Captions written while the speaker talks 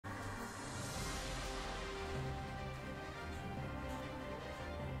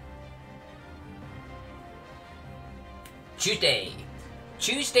Tuesday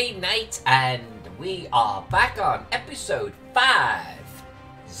night, and we are back on episode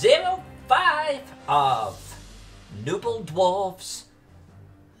 505 of Noble Dwarfs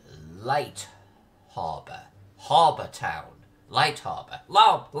Lightharbor. Harbour Town. Lightharbor.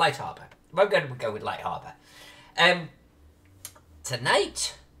 Lightharbor. We're going to go with Lightharbor.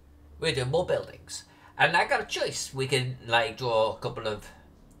 Tonight, we're doing more buildings. And I got a choice. We can, like, draw a couple of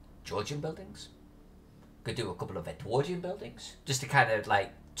Georgian buildings. Could do a couple of Edwardian buildings. Just to kind of,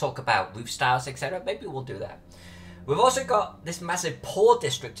 like, talk about roof styles, etc. Maybe we'll do that. We've also got this massive poor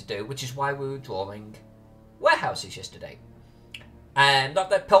district to do, which is why we were drawing warehouses yesterday. And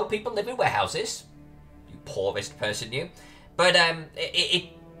not that poor people live in warehouses. You poorest person, you. But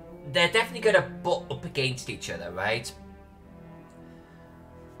they're definitely going to butt up against each other, right?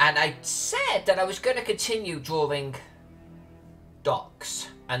 And I said that I was going to continue drawing docks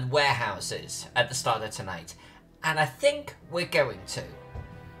and warehouses at the start of tonight. And I think we're going to.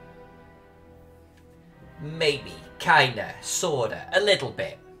 Maybe, kinda, sorta, a little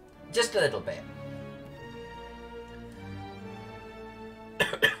bit. Just a little bit.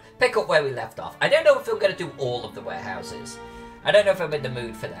 Pick up where we left off. I don't know if I'm going to do all of the warehouses. I don't know if I'm in the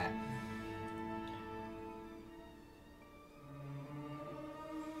mood for that.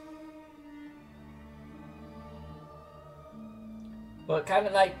 But kind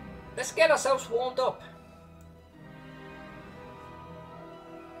of like, let's get ourselves warmed up.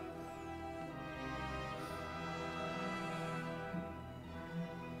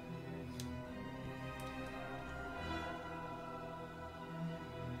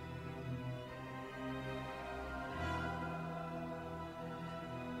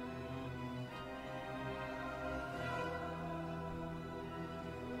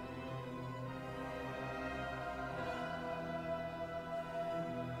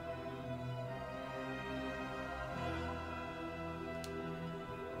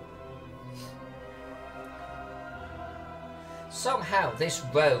 Somehow this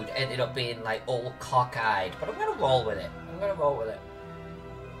road ended up being like all cockeyed, but I'm gonna roll with it. I'm gonna roll with it.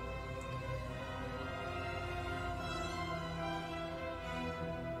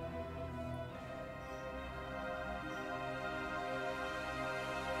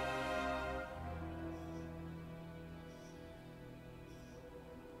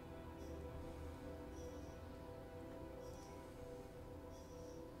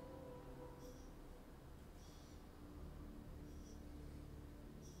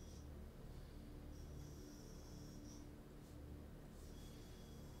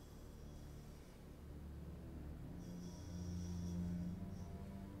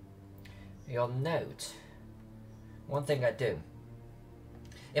 You'll note one thing I do.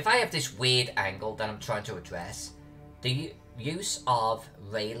 If I have this weird angle that I'm trying to address, the use of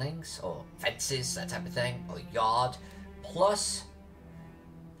railings or fences, that type of thing, or yard, plus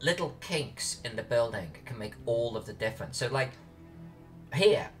little kinks in the building can make all of the difference. So like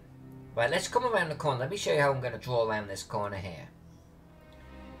here, right, let's come around the corner. Let me show you how I'm going to draw around this corner here.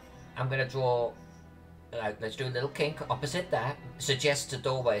 I'm going to draw, let's do a little kink opposite that. Suggests a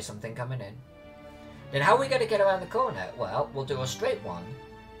doorway or something coming in. Then how are we going to get around the corner? Well, we'll do a straight one.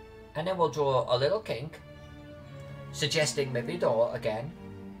 And then we'll draw a little kink. Suggesting maybe a door again.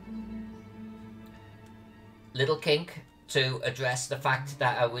 Little kink to address the fact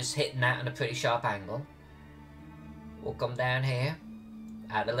that I was hitting that at a pretty sharp angle. We'll come down here.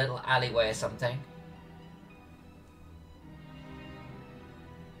 Add a little alleyway or something.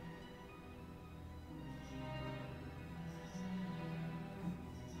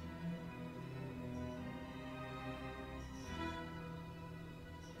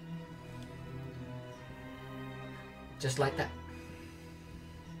 Just like that.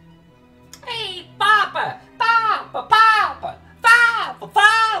 Hey, Papa! Papa! Papa! Papa!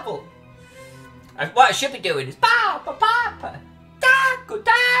 Papa! And what I should be doing is Papa! Papa! Taco!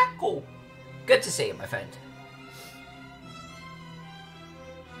 Taco! Good to see you, my friend.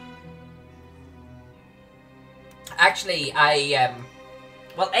 Actually,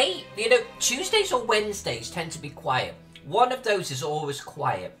 well, you know, Tuesdays or Wednesdays tend to be quiet. One of those is always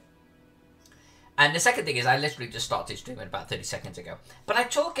quiet. And the second thing is, I literally just started streaming about 30 seconds ago. But I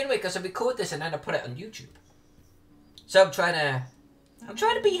talk anyway because I record this and then I put it on YouTube. So I'm trying to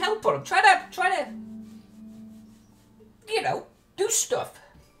be helpful. I'm trying to, you know, do stuff.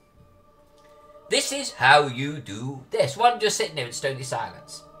 This is how you do this. Well, I'm just sitting there in stony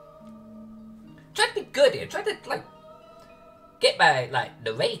silence. Trying to be good here. Trying to, like, get my, like,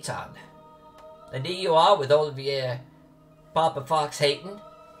 narrate on. And here you are with all of your Papa Fox hating.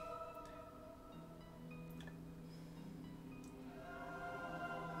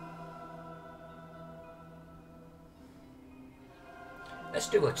 Let's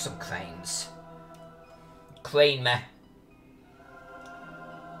do some cranes. Crane me.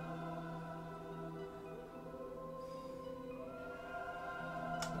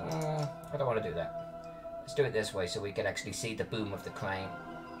 I don't want to do that. Let's do it this way so we can actually see the boom of the crane.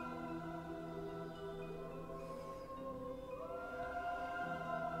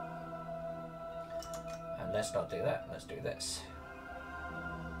 And let's not do that. Let's do this.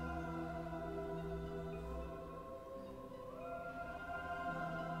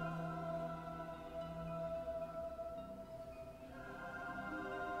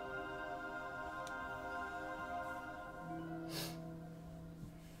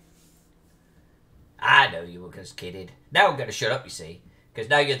 I know you were just kidding. Now I'm going to shut up, you see. Because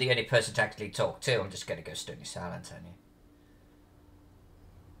now you're the only person to actually talk to. I'm just going to go stony silent on you.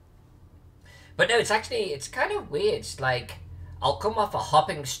 But no, it's kind of weird. It's like, I'll come off a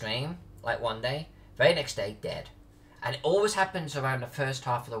hopping stream, like one day. Very next day, dead. And it always happens around the first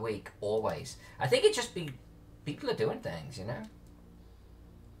half of the week. Always. I think it just be... people are doing things, you know?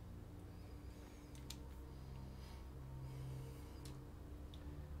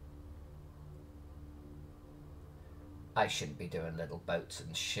 I shouldn't be doing little boats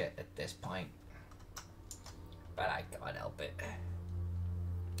and shit at this point. But I can't help it.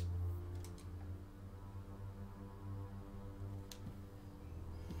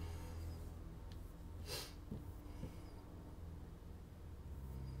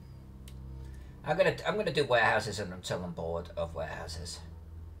 I'm gonna do warehouses until I'm bored of warehouses.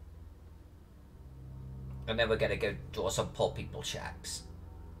 And then we're gonna go draw some poor people shacks.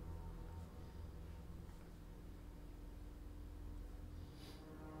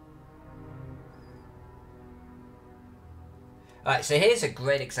 Alright, so here's a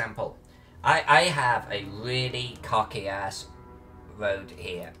great example. I have a really cocky ass road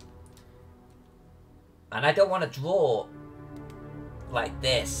here. And I don't want to draw like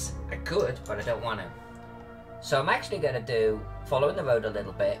this. I could, but I don't want to. So I'm actually going to do, following the road a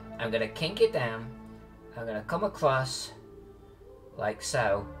little bit, I'm going to kink it down. I'm going to come across like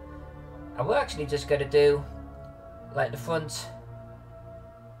so. And we're actually just going to do like the front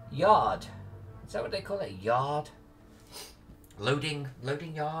yard. Is that what they call it? Yard? Loading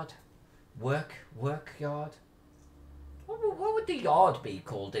yard? Work yard? What would the yard be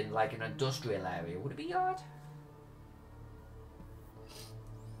called in like an industrial area? Would it be yard?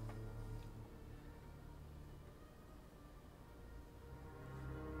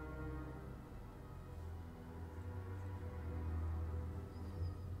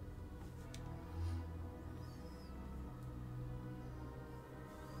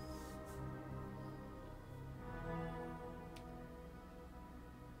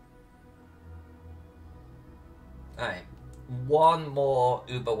 Alright, one more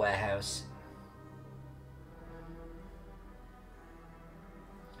Uber warehouse.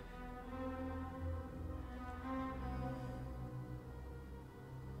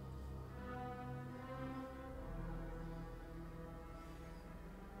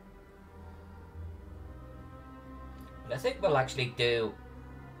 But I think we'll actually do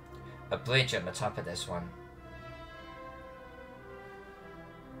a bridge on the top of this one.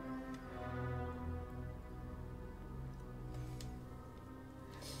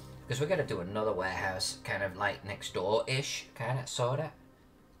 Because we're going to do another warehouse, kind of like next door-ish, kind of, sort of.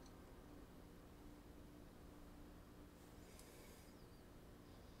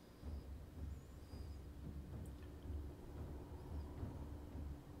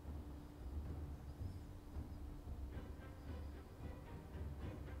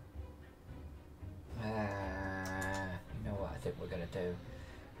 You know what I think we're going to do?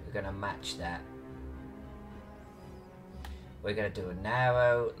 We're going to match that. We're going to do a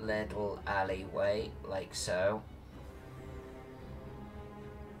narrow little alleyway, like so.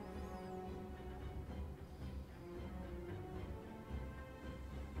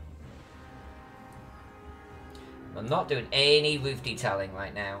 I'm not doing any roof detailing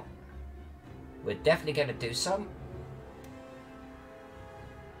right now. We're definitely going to do some.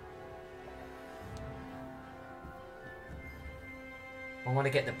 I want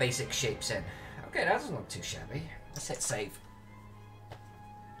to get the basic shapes in. Okay, that's not too shabby. Let's hit save.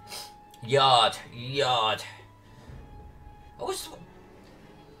 Yard. I always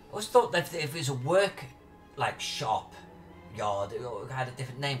thought that if it was a work, like shop, yard, it had a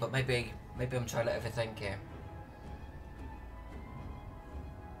different name, but maybe I'm trying to overthink here.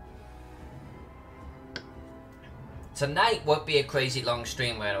 Tonight won't be a crazy long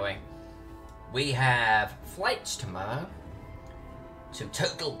stream, by the way. We have flights tomorrow to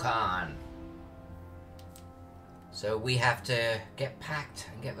TotalCon. So we have to get packed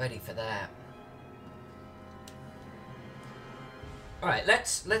and get ready for that. All right,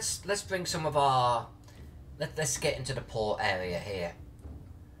 let's bring some of our. Let's get into the port area here.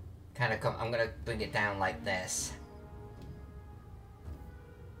 Kind of come. I'm gonna bring it down like this.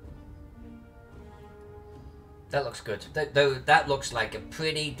 That looks good. Though that looks like a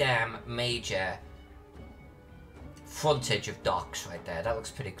pretty damn major frontage of docks right there. That looks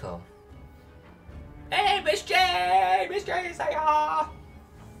pretty cool. Hey, Miss J! Miss J, say ah!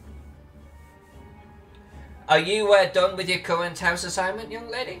 Are you done with your current house assignment,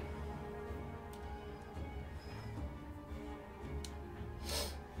 young lady?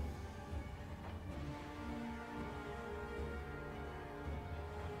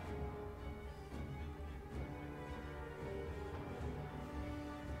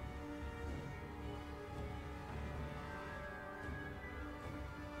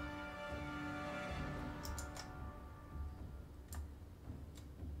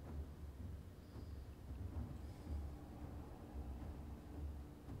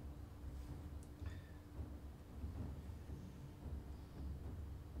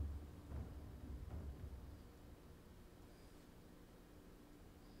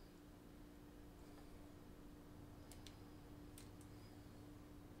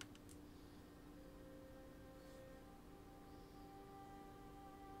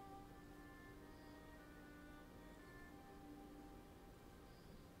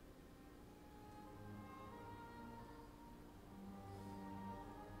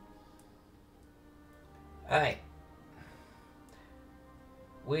 Alright.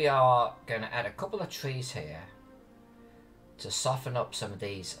 We are going to add a couple of trees here to soften up some of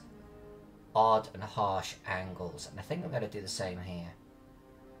these odd and harsh angles. And I think I'm going to do the same here.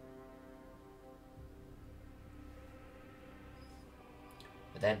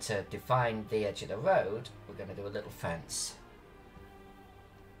 But then to define the edge of the road, we're going to do a little fence.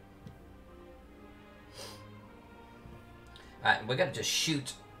 Alright, we're going to just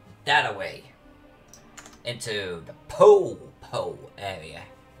shoot that away into the Po area.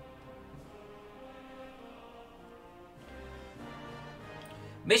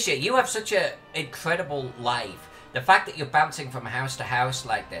 Misha, you have such an incredible life. The fact that you're bouncing from house to house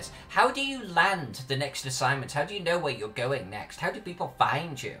like this. How do you land the next assignment? How do you know where you're going next? How do people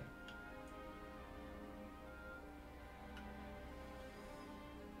find you?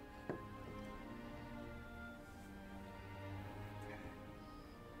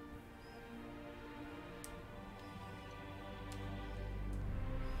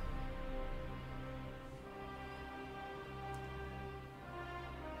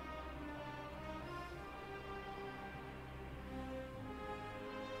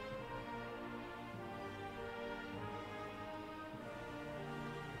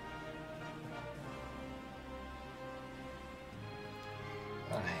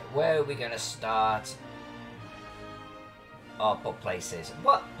 Where are we going to start our pub places?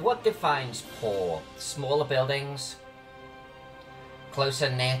 What defines poor? Smaller buildings? Closer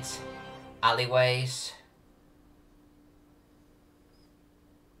knit? Alleyways?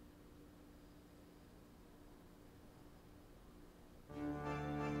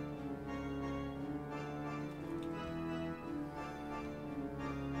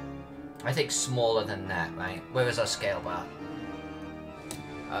 I think smaller than that, right? Where is our scale bar?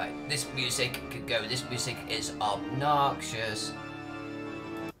 Alright, this music could go. This music is obnoxious.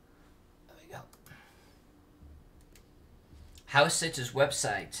 There we go. House Sitter's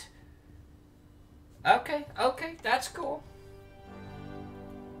website. Okay, that's cool.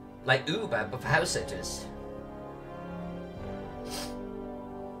 Like Uber, but for house sitters.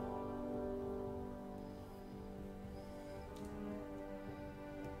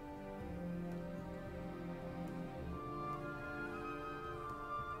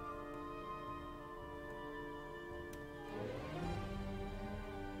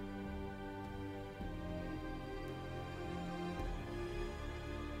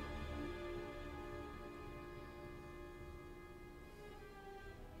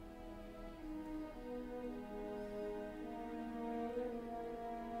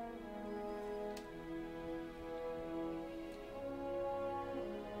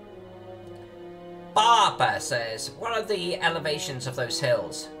 Barber says, what are the elevations of those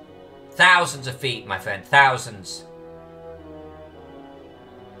hills? Thousands of feet, my friend. Thousands.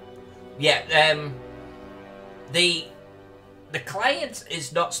 Yeah, the client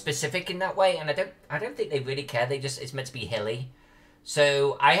is not specific in that way, and I don't think they really care. It's meant to be hilly.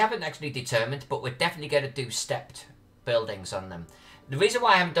 So I haven't actually determined, but we're definitely going to do stepped buildings on them. The reason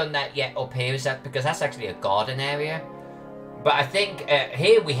why I haven't done that yet up here is that because that's actually a garden area. But I think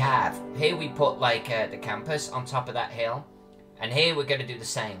here we put like the campus on top of that hill, and here we're going to do the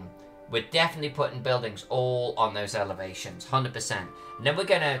same. We're definitely putting buildings all on those elevations, 100%. And then we're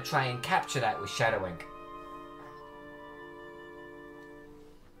going to try and capture that with shadowing.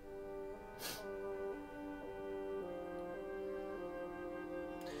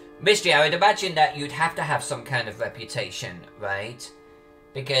 Mystery, I would imagine that you'd have to have some kind of reputation, right?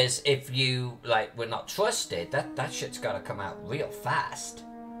 Because if you, like, were not trusted, that shit's gotta come out real fast.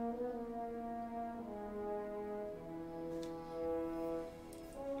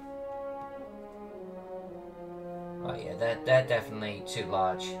 Oh yeah, they're definitely too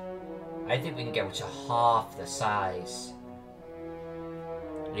large. I think we can go to half the size.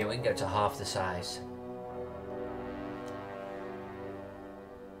 Yeah, we can go to half the size.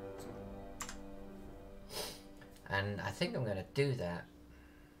 And I think I'm gonna do that.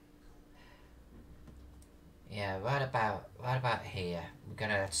 Yeah, right about here. We're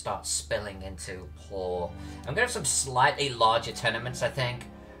gonna start spilling into poor. I'm gonna have some slightly larger tenements, I think,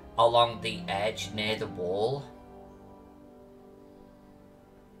 along the edge near the wall.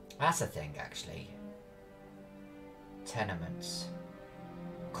 That's a thing, actually. Tenements.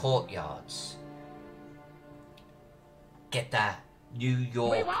 Courtyards. Get that New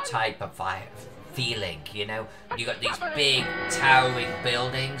York type of vibe. Feeling, you know? You got these big towering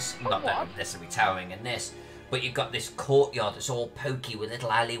buildings, not that necessarily towering in this, but you've got this courtyard that's all pokey with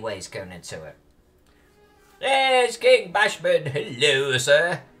little alleyways going into it. There's King Bashman. Hello,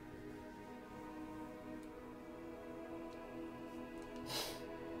 sir.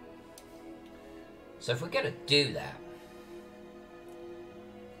 So if we're gonna do that,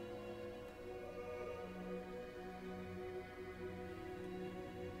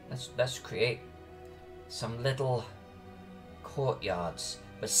 let's create some little courtyards,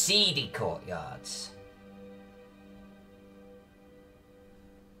 but seedy courtyards.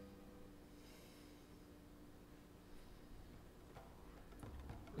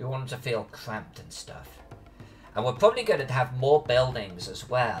 We want them to feel cramped and stuff. And we're probably going to have more buildings as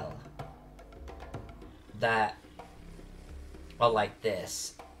well that are like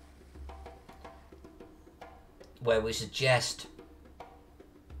this, where we suggest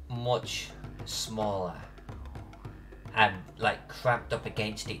much smaller and like cramped up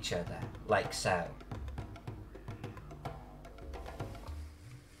against each other, like so.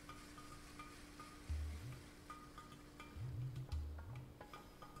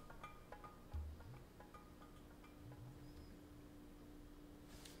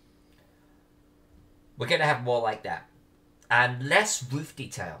 We're gonna have more like that and less roof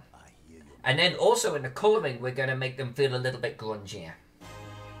detail, and then also in the colouring we're gonna make them feel a little bit grungier.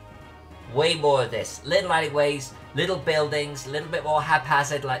 Way more of this. Little alleyways, little buildings, a little bit more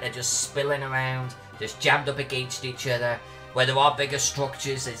haphazard, like they're just spilling around, just jammed up against each other. Where there are bigger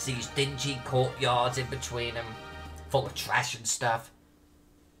structures, there's these dingy courtyards in between them, full of trash and stuff.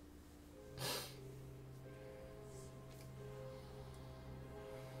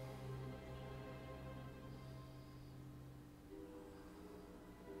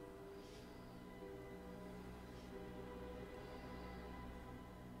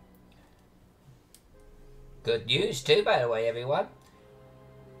 Good news too, by the way, everyone.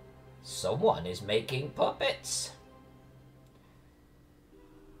 Someone is making puppets.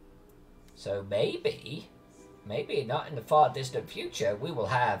 So maybe not in the far distant future, we will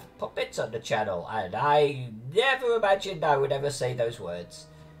have puppets on the channel. And I never imagined I would ever say those words.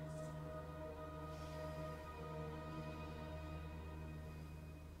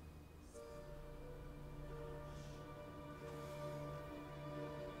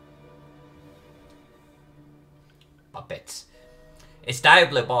 Puppets. It's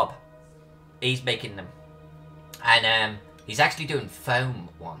Diablo Bob. He's making them. And he's actually doing foam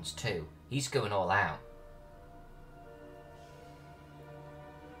ones too. He's going all out.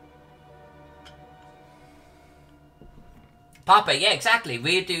 Papa, yeah, exactly.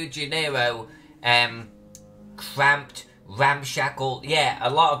 Rio de Janeiro, cramped, ramshackle. Yeah, a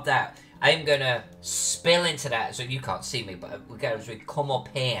lot of that. I'm going to spill into that, so you can't see me, but as we come up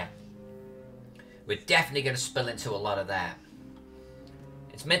here, we're definitely going to spill into a lot of that.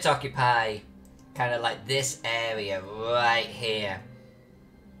 It's meant to occupy kind of like this area right here.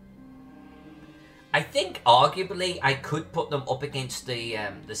 I think arguably I could put them up against the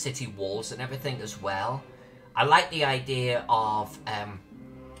city walls and everything as well. I like the idea of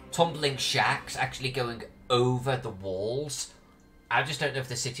tumbling shacks actually going over the walls. I just don't know if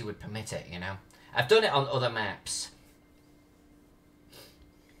the city would permit it, you know. I've done it on other maps.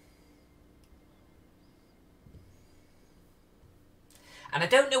 And I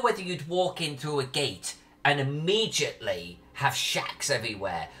don't know whether you'd walk in through a gate and immediately have shacks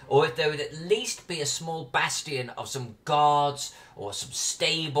everywhere, or if there would at least be a small bastion of some guards or some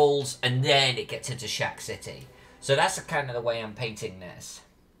stables, and then it gets into Shack City. So that's the kind of the way I'm painting this.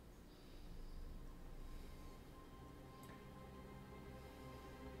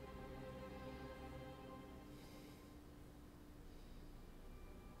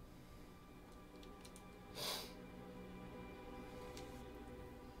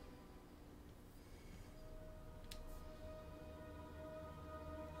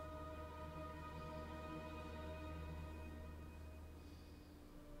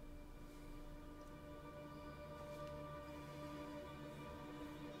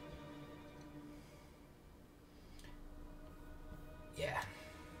 Yeah.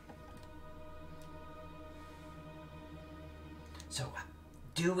 So,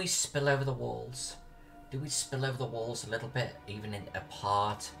 do we spill over the walls? Do we spill over the walls a little bit, even in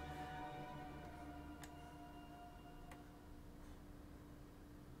apart?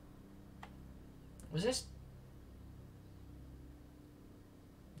 Was this?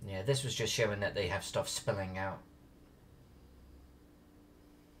 Yeah, this was just showing that they have stuff spilling out.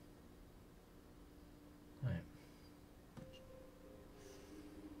 Right.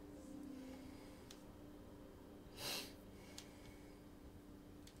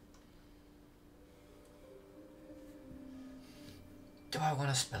 Do I want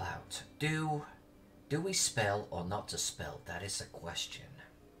to spill out? Do we spill or not to spill? That is the question.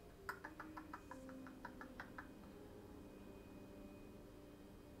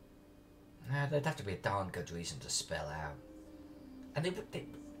 Nah, there'd have to be a darn good reason to spill out. And they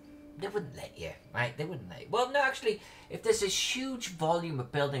wouldn't let you, right? They wouldn't let you. Well, no, actually, if there's this huge volume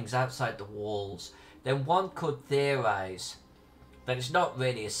of buildings outside the walls, then one could theorize that it's not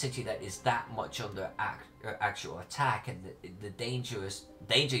really a city that is that much under actual attack, and the danger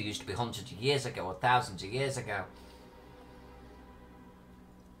used to be hundreds of years ago or thousands of years ago.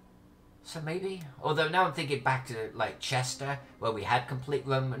 So maybe, although now I'm thinking back to like Chester, where we had complete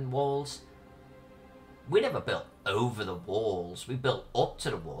Roman walls. We never built over the walls. We built up to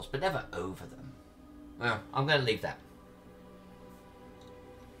the walls, but never over them. Well, I'm going to leave that.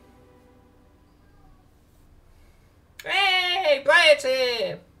 Hey, Brian's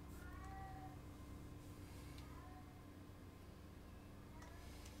here!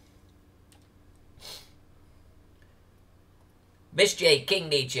 Miss J, King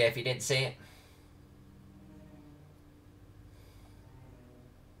needs you if you didn't see it.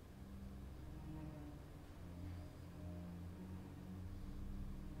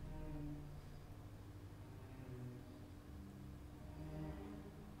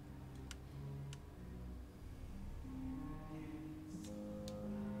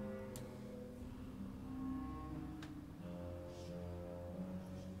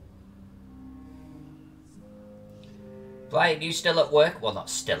 Brian, you still at work? Well, not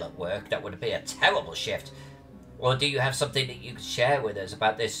still at work. That would be a terrible shift. Or do you have something that you could share with us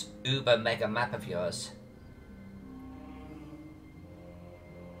about this uber mega map of yours?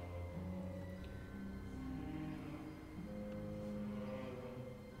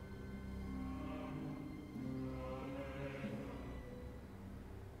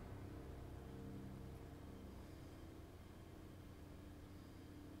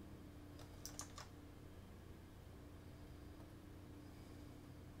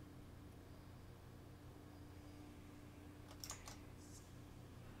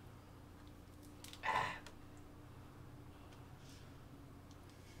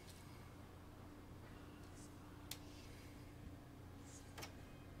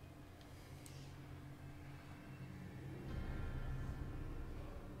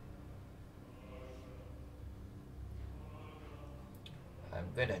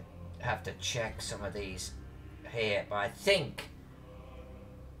 I'm gonna have to check some of these here, but I think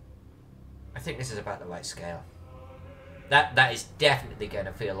this is about the right scale. That is definitely going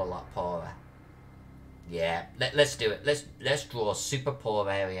to feel a lot poorer. Yeah, let's do it. Let's draw a super poor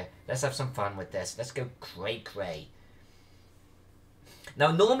area. Let's have some fun with this. Let's go cray.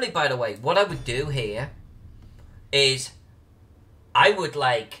 Now, normally, by the way, what I would do here is I would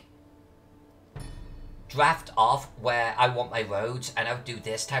like draft off where I want my roads, and I would do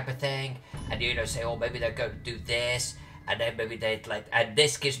this type of thing, and you know, say, oh, maybe they're going to do this, and then maybe they'd like, and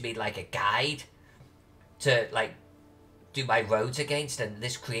this gives me like a guide to like do my roads against, and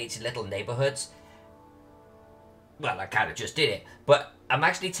this creates little neighborhoods. Well, I kind of just did it, but I'm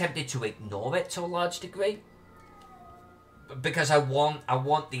actually tempted to ignore it to a large degree, because I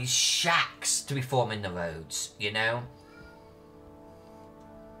want these shacks to be forming the roads, you know?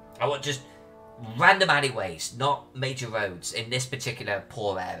 I want just random alleyways, not major roads in this particular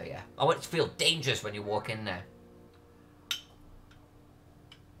poor area. I want it to feel dangerous when you walk in there.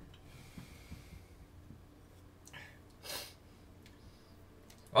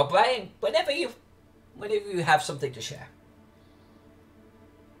 Well, Brian, whenever you have something to share.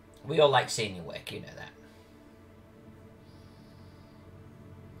 We all like seeing your work, you know that.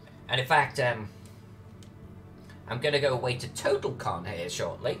 And in fact, I'm going to go away to TotalCon here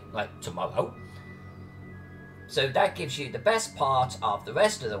shortly, like tomorrow. So that gives you the best part of the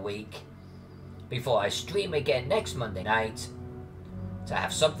rest of the week before I stream again next Monday night to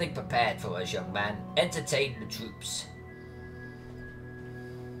have something prepared for us, young man. Entertain the troops.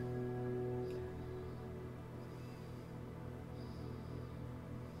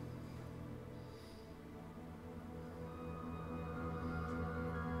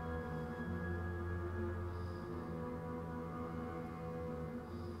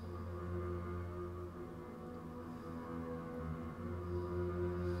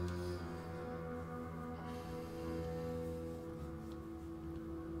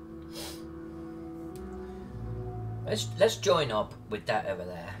 Let's join up with that over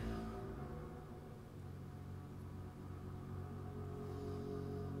there.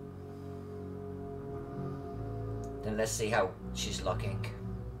 Then let's see how she's looking.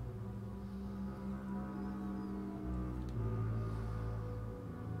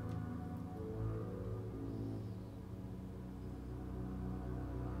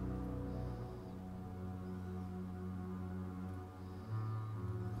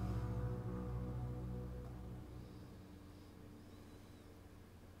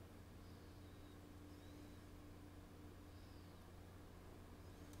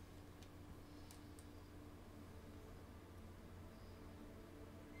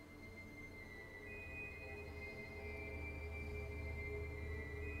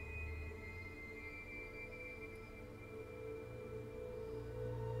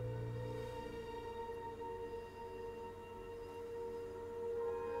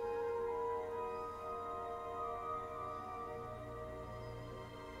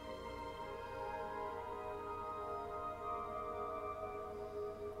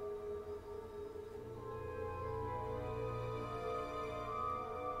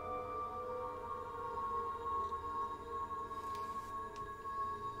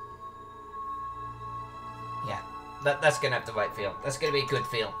 That's going to have the right feel. That's going to be a good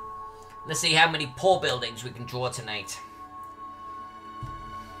feel. Let's see how many poor buildings we can draw tonight.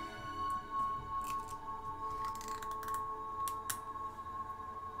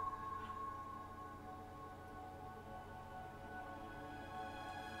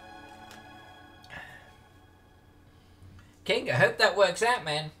 King, I hope that works out,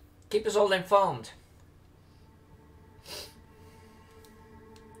 man. Keep us all informed.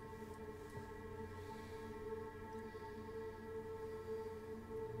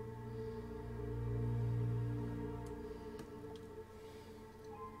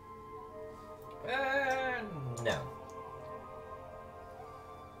 No.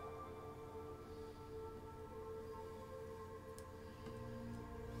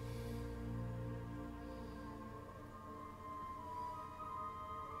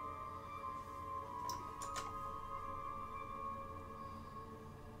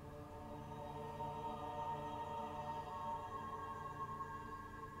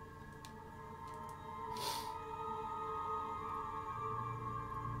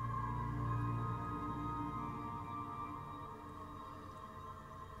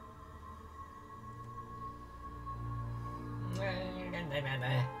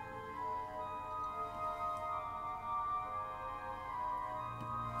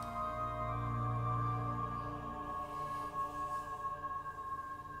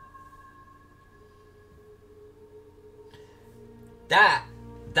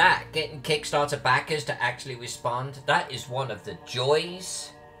 That getting Kickstarter backers to actually respond, that is one of the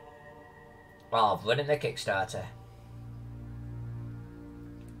joys of running a Kickstarter.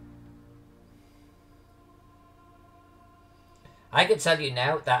 I can tell you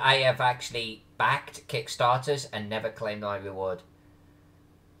now that I have actually backed Kickstarters and never claimed my reward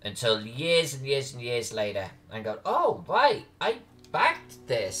until years and years and years later and go, oh right, I backed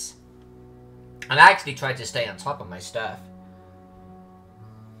this. And I actually tried to stay on top of my stuff.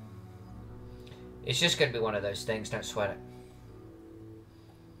 It's just going to be one of those things, don't sweat it.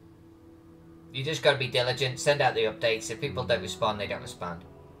 You just got to be diligent, send out the updates. If people don't respond, they don't respond.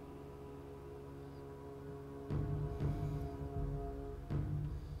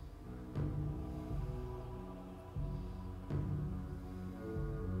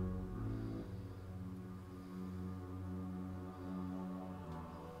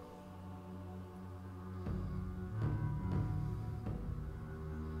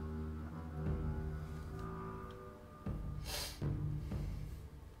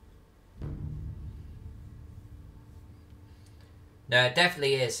 No, it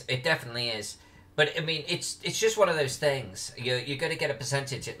definitely is. It definitely is. But I mean, it's just one of those things. You're going to get a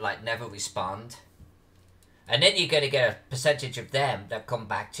percentage that like never respond, and then you're going to get a percentage of them that come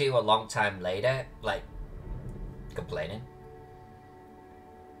back to you a long time later, like complaining.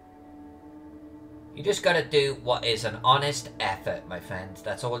 You just got to do what is an honest effort, my friend.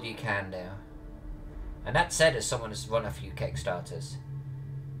 That's all you can do. And that said, as someone who's run a few Kickstarters.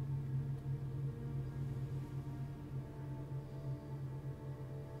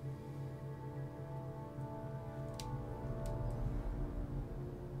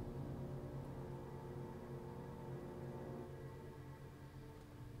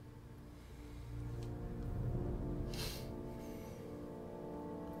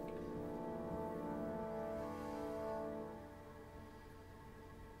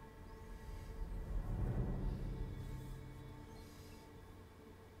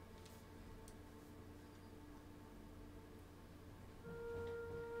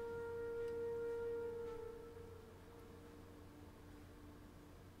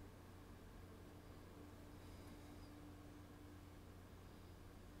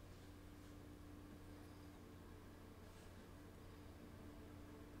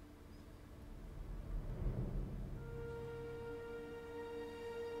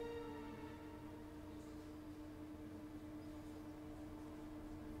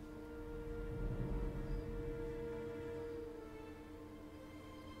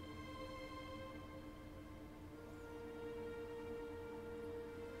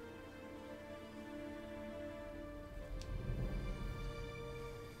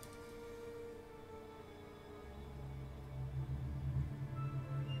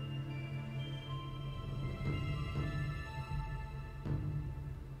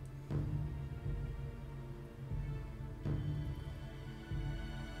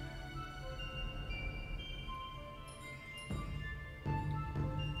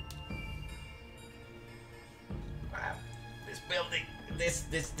 Building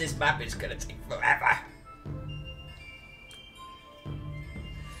this map is gonna take forever.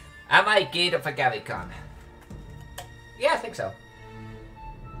 Am I geared up for GaryCon? Yeah, I think so.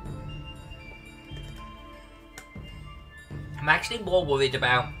 I'm actually more worried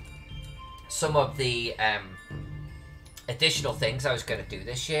about some of the additional things I was gonna do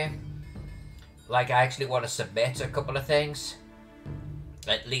this year. Like, I actually want to submit a couple of things,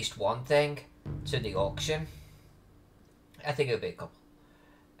 at least one thing, to the auction. I think it'll be a couple.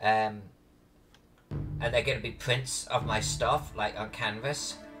 And they're going to be prints of my stuff, like on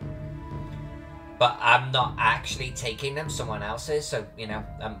canvas. But I'm not actually taking them, someone else is, so, you know,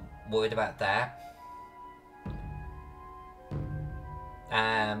 I'm worried about that.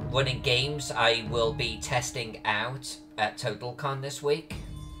 Running games I will be testing out at TotalCon this week.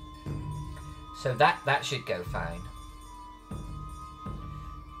 So that should go fine.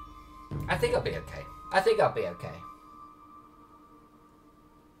 I think I'll be okay. I think I'll be okay.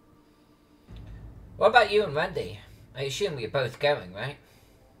 What about you and Randy? I assume you're both going, right?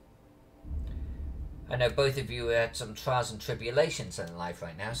 I know both of you had some trials and tribulations in life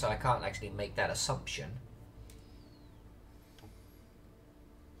right now, so I can't actually make that assumption.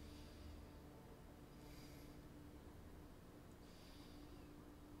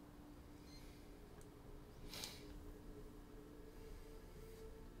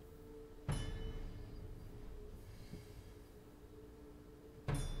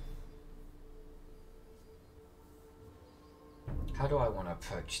 How do I want to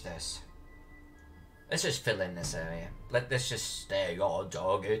approach this? Let's just fill in this area. Let's just stay on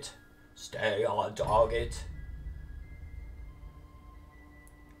target. Stay on target.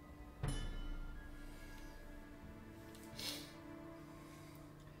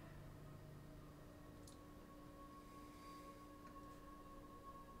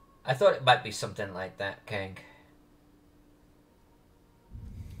 I thought it might be something like that, King.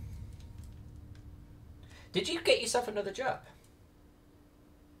 Did you get yourself another job?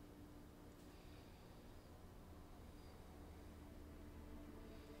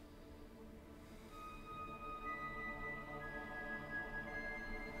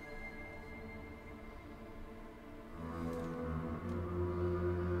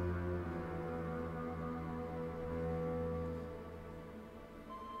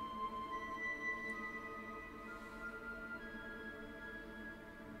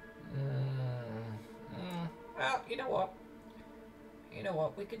 Well, you know what? You know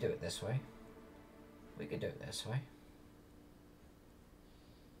what? We could do it this way. We could do it this way.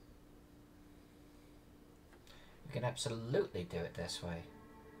 We can absolutely do it this way.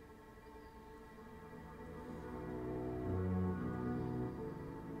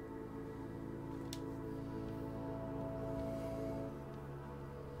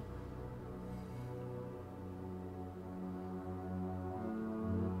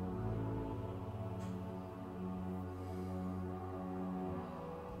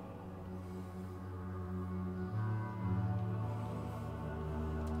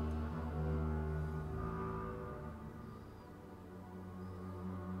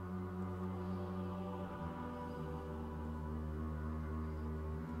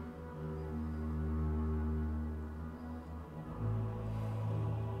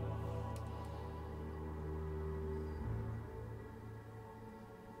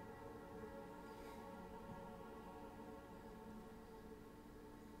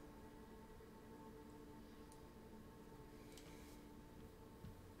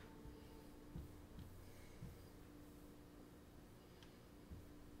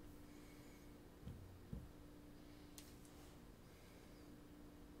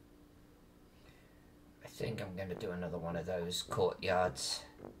 think I'm going to do another one of those courtyards.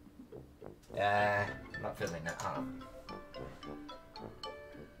 I'm not feeling that harm.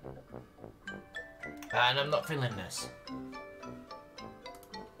 And I'm not feeling this.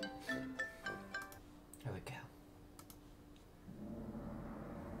 There we go.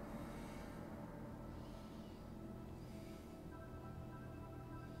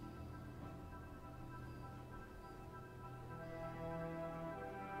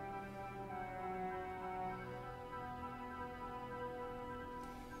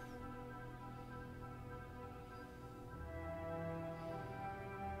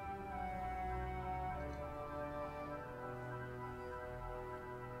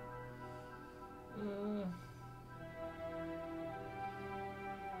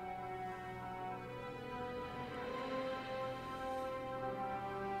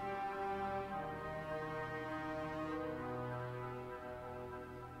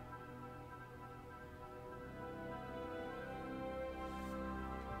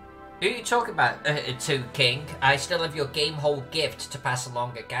 Who are you talking about, to King? I still have your game hole gift to pass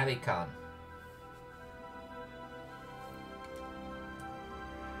along at GaryCon.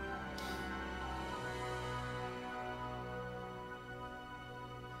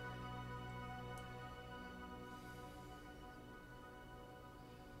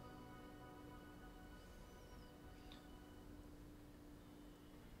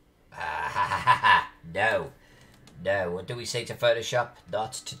 No. No, what do we say to Photoshop?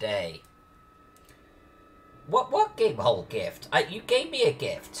 Not today. What game hole gift? You gave me a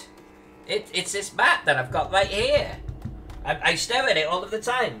gift. It's this map that I've got right here. I stare at it all of the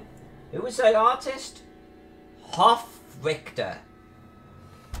time. Who was the artist? Hoff Richter.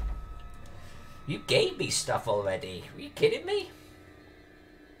 You gave me stuff already. Are you kidding me?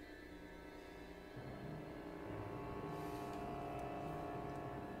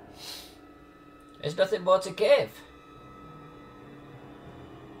 There's nothing more to give.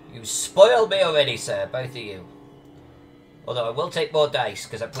 You spoiled me already, sir, both of you. Although I will take more dice,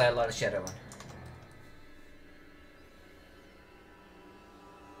 because I play a lot of Shadowrun.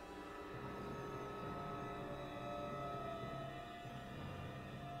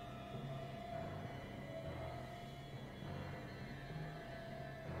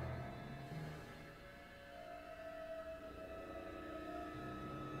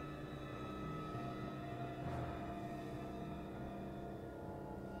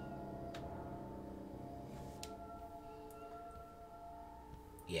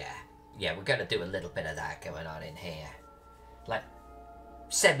 Yeah, we're going to do a little bit of that going on in here. Like,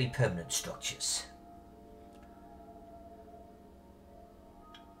 semi-permanent structures.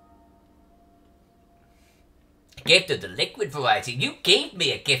 Gift of the liquid variety? You gave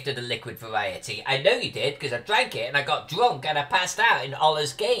me a gift of the liquid variety. I know you did, because I drank it and I got drunk and I passed out in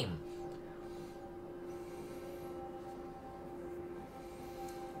Ola's game.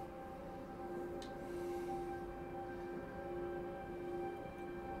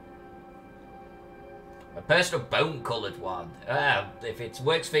 A personal bone-coloured one. If it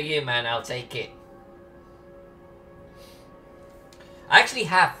works for you, man, I'll take it. I actually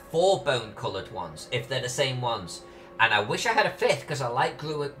have 4 bone-coloured ones, if they're the same ones. And I wish I had a 5th, because I like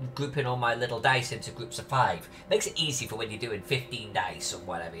grouping all my little dice into groups of 5. Makes it easy for when you're doing 15 dice or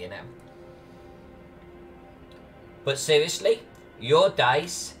whatever, you know. But seriously, your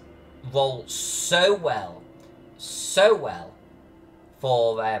dice roll so well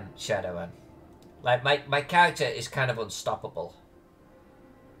for Shadowrun. Like, my character is kind of unstoppable.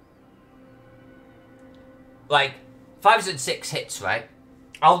 Like, 5s and 6 hits, right?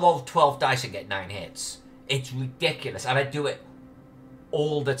 I'll roll 12 dice and get 9 hits. It's ridiculous. And I do it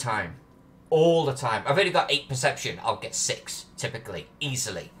all the time. All the time. I've only got 8 perception. I'll get 6, typically.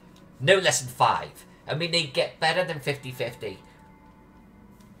 Easily. No less than 5. I mean, they get better than 50-50.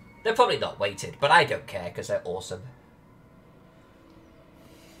 They're probably not weighted, but I don't care because they're awesome.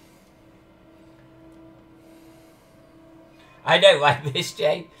 I know, I miss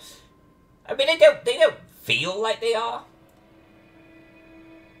Jay. I mean, they don't feel like they are.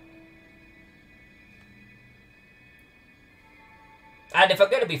 And if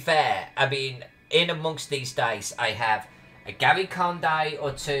I'm going to be fair, I mean, in amongst these dice, I have a GaryCon die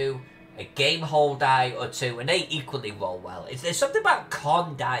or 2, a game hole die or 2, and they equally roll well. There's something about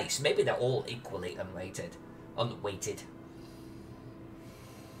con dice. Maybe they're all equally unweighted.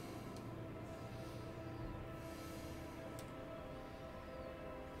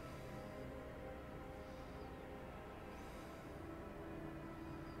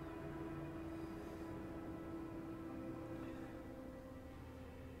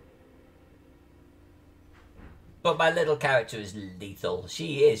 But my little character is lethal.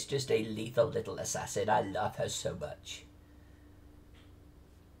 She is just a lethal little assassin. I love her so much.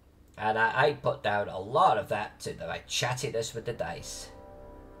 And I put down a lot of that to the right chattiness with the dice.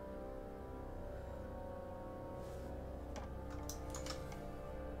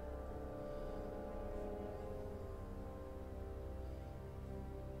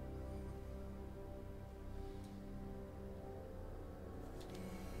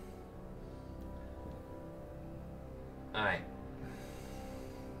 Alright.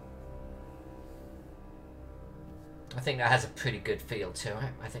 I think that has a pretty good feel to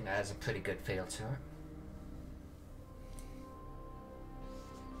it.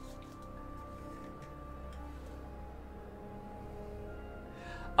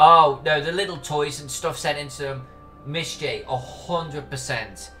 Oh, no, the little toys and stuff sent into them. Miss J,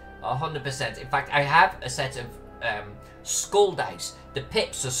 100%. 100%. In fact, I have a set of skull dice. The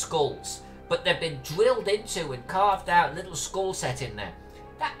pips are skulls. But they've been drilled into and carved out, little skull set in there.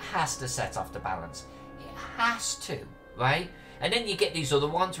 That has to set off the balance. It has to, right? And then you get these other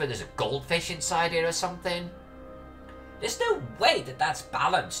ones where there's a goldfish inside here or something. There's no way that that's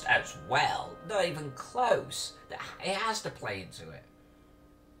balanced as well. Not even close. It has to play into it.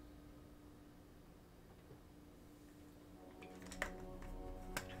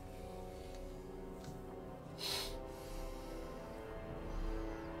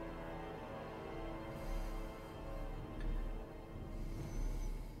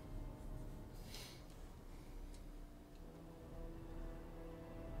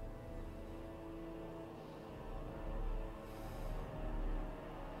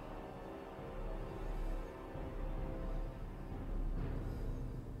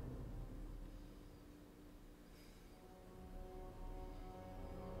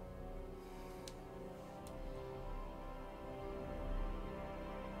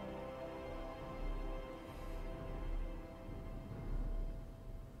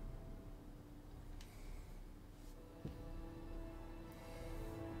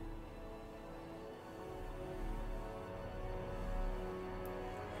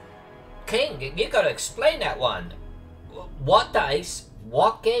 King, you gotta explain that one. What dice?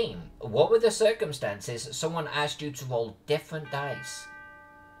 What game? What were the circumstances someone asked you to roll different dice?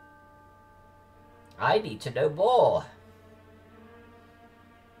 I need to know more.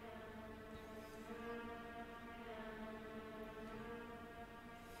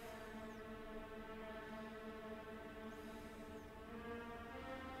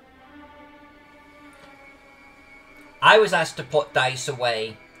 I was asked to put dice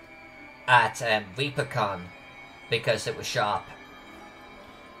away at ReaperCon because it was sharp,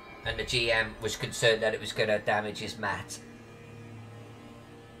 and the GM was concerned that it was going to damage his mat.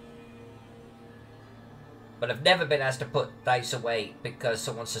 But I've never been asked to put dice away because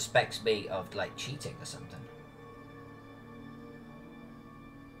someone suspects me of like cheating or something.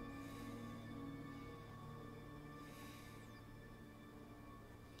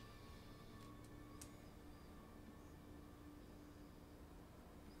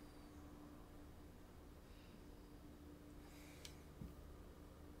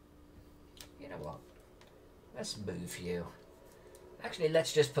 Let's move you. Actually,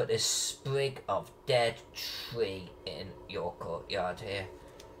 let's just put this sprig of dead tree in your courtyard here.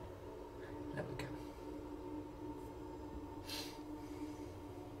 There we go.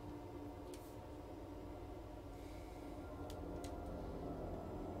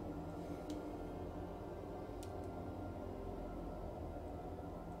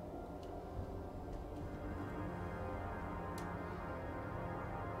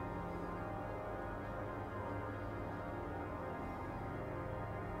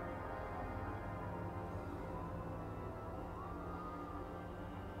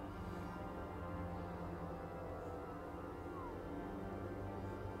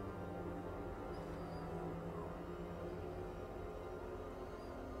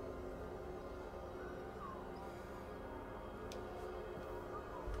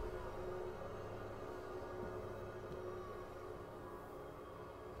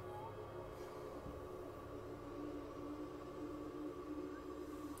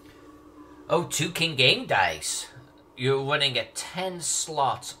 Oh, 2 King Game dice. You're running a 10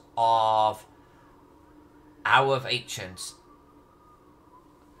 slot of Hour of Ancients.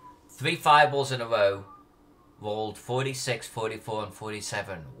 3 fireballs in a row. Rolled 46, 44, and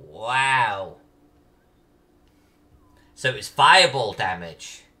 47. Wow. So it's fireball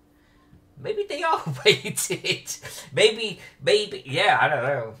damage. Maybe they are weighted. Maybe, yeah, I don't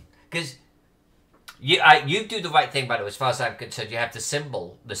know. Because you do the right thing, by the way, as far as I'm concerned. You have the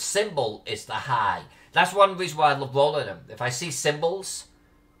symbol. The symbol is the high. That's one reason why I love rolling them. If I see symbols,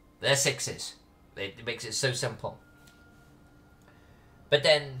 they're 6s. It makes it so simple. But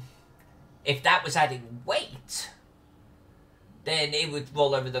then, if that was adding weight, then it would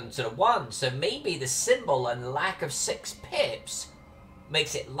roll over them to the 1. So maybe the symbol and lack of 6 pips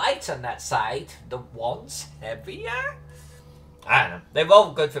makes it light on that side. The 1's heavier? I don't know. They're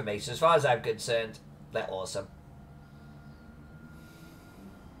all good for me. So as far as I'm concerned, they're awesome.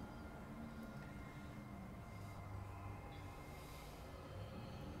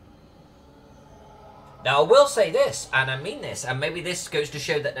 Now, I will say this, and I mean this, and maybe this goes to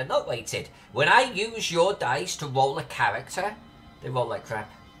show that they're not weighted. When I use your dice to roll a character, they roll like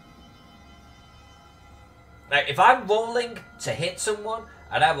crap. Like, if I'm rolling to hit someone,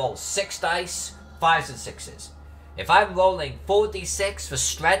 and I roll 6 dice, 5s and 6s. If I'm rolling 4d6 for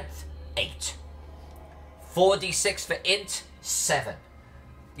strength, 8. 4d6 for int, 7.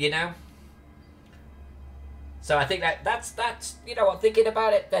 You know? So I think that's you know what, thinking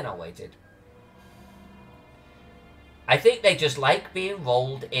about it, they're not weighted. I think they just like being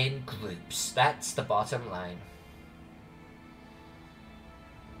rolled in groups. That's the bottom line.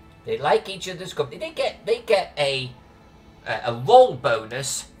 They like each other's company. They get a roll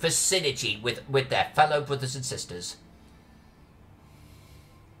bonus for synergy with their fellow brothers and sisters.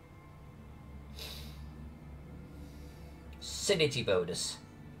 Synergy bonus.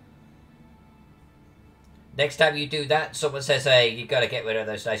 Next time you do that, someone says, "Hey, you got to get rid of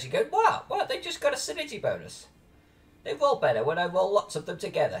those dice." You go, "What? What? They just got a synergy bonus. They roll better when I roll lots of them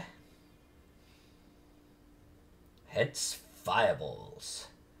together." Hence, fireballs.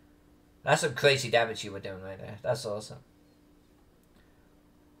 That's some crazy damage you were doing right there. That's awesome.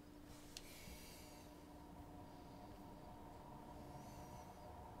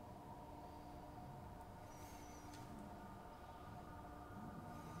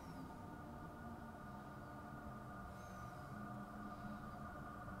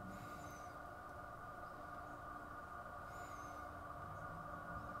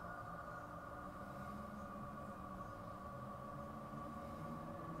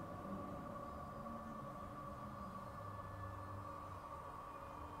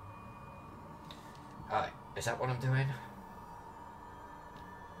 Alright, is that what I'm doing?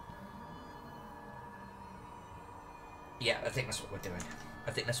 Yeah, I think that's what we're doing.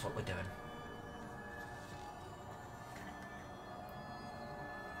 I think that's what we're doing.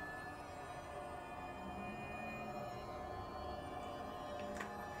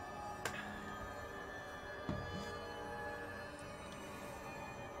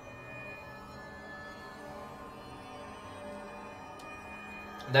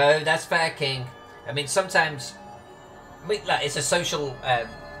 No, that's fair, King. I mean, sometimes, like, it's a social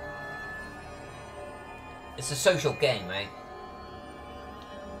game, right?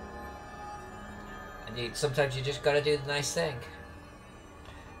 And sometimes you just gotta do the nice thing,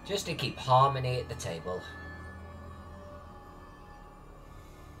 just to keep harmony at the table.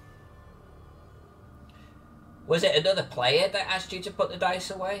 Was it another player that asked you to put the dice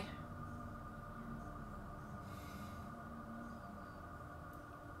away?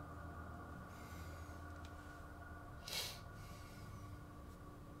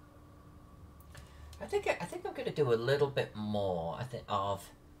 I think I'm going to do a little bit more. I think of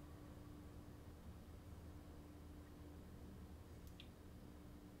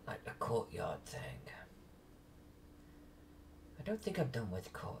like the courtyard thing. I don't think I'm done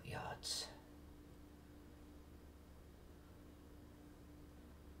with courtyards.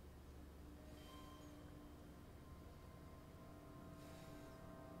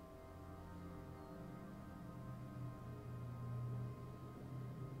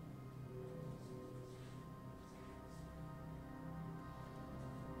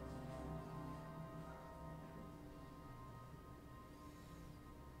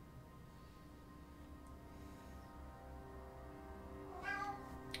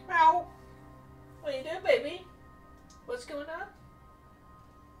 Meow. What are you doing, baby? What's going on?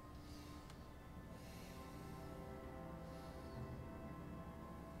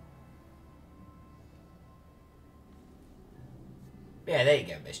 Yeah, there you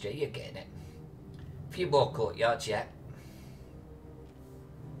go, mister. You're getting it. A few more courtyards yet.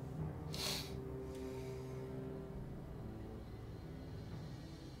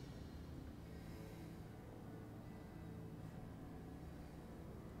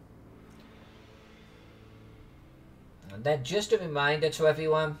 And then just a reminder to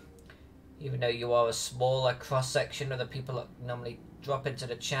everyone, even though you are a smaller cross-section of the people that normally drop into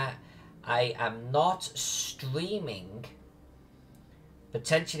the chat, I am not streaming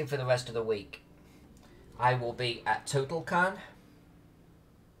potentially for the rest of the week. I will be at TotalCon.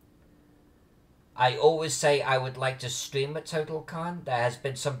 I always say I would like to stream at TotalCon. There has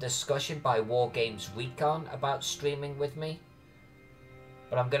been some discussion by Wargames Recon about streaming with me.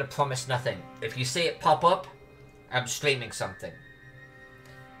 But I'm going to promise nothing. If you see it pop up, I'm streaming something.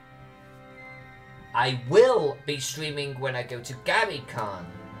 I will be streaming when I go to GaryCon.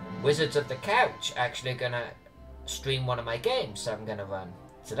 Wizards of the Couch actually going to stream one of my games I'm going to run.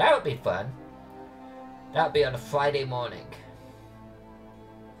 So that would be fun. That would be on a Friday morning.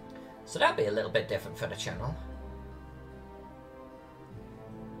 So that'd be a little bit different for the channel.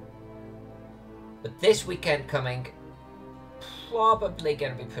 But this weekend coming, probably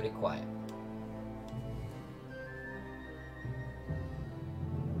going to be pretty quiet.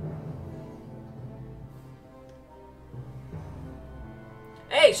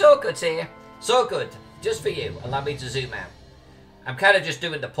 Hey, so good's here. So good. Just for you. Allow me to zoom out. I'm kind of just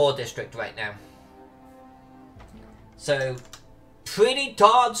doing the poor district right now. So, pretty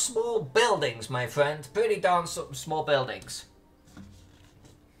darn small buildings, my friend. Pretty darn small buildings.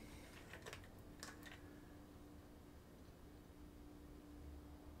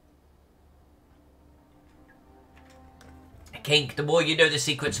 King, the more you know the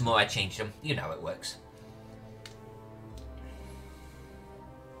secrets, the more I change them. You know how it works.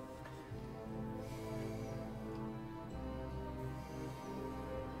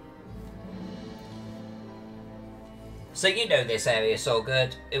 So you know this area so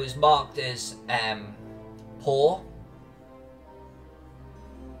good. It was marked as poor.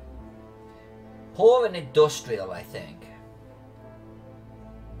 Poor and industrial, I think.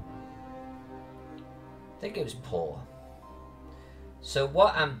 I think it was poor. So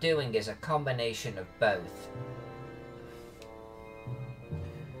what I'm doing is a combination of both.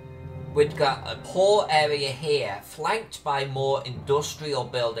 We've got a poor area here, flanked by more industrial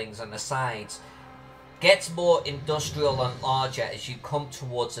buildings on the sides. Gets more industrial and larger as you come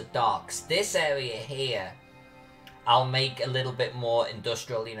towards the docks. This area here, I'll make a little bit more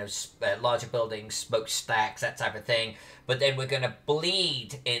industrial, you know, larger buildings, smokestacks, that type of thing. But then we're going to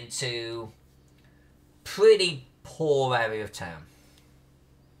bleed into pretty poor area of town.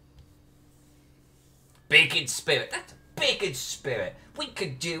 Big in spirit. That's big in spirit. We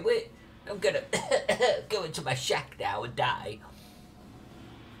could do it. I'm going to go into my shack now and die.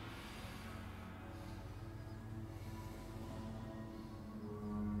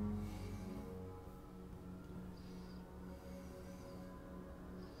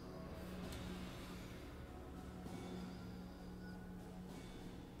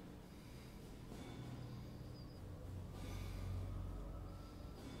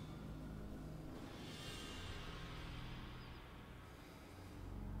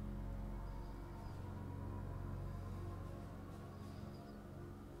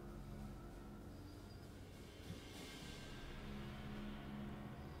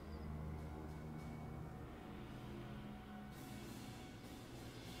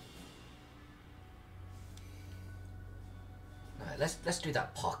 Let's do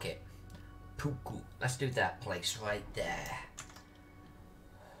that pocket. Puku. Let's do that place right there.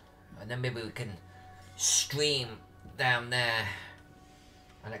 And then maybe we can stream down there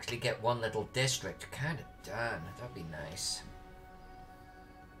and actually get one little district kind of done. That'd be nice.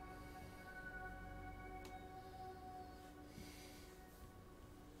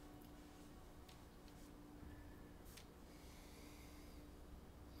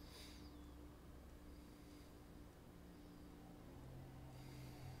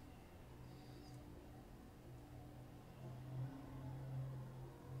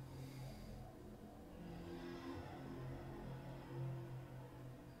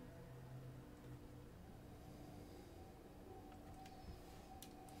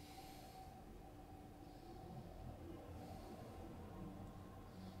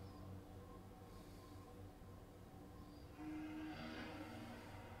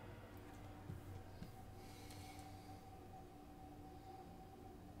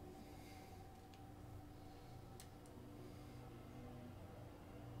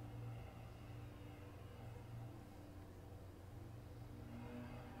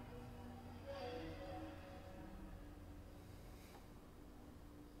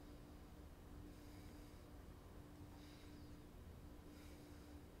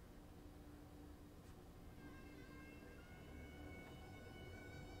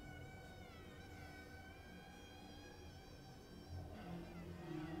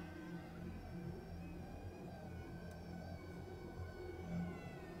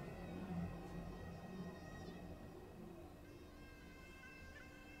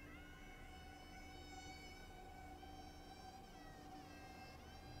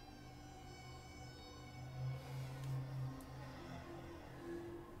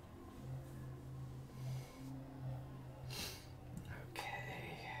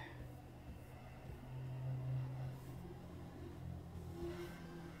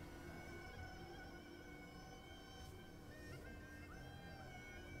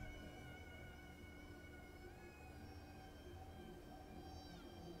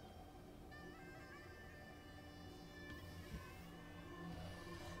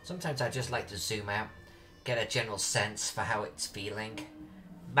 Sometimes I just like to zoom out, get a general sense for how it's feeling.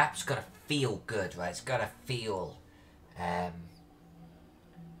 Map's gotta feel good, right? It's gotta feel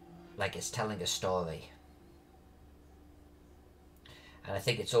like it's telling a story. And I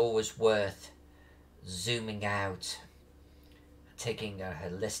think it's always worth zooming out, taking a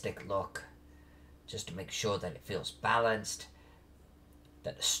holistic look, just to make sure that it feels balanced,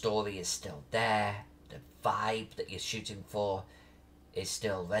 that the story is still there, the vibe that you're shooting for is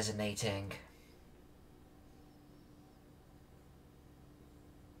still resonating.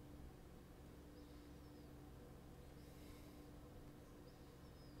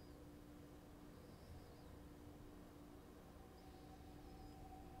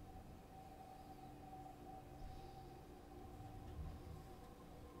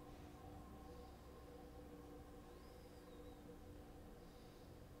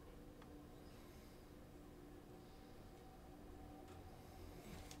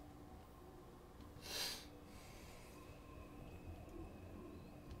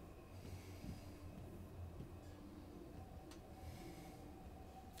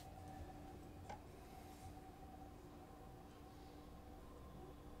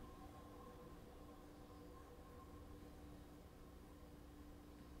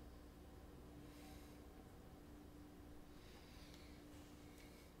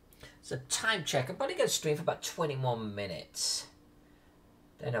 So time check, I'm probably going to stream for about 20 more minutes.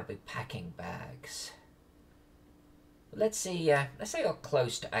 Then I'll be packing bags. Let's see how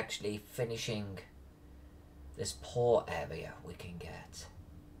close to actually finishing this port area we can get.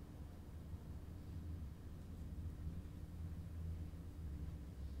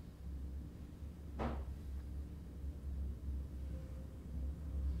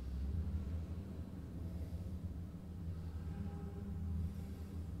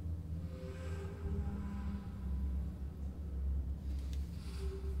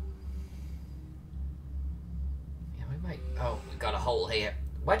 Oh, we got a hole here.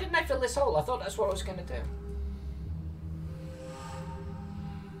 Why didn't I fill this hole? I thought that's what I was going to do.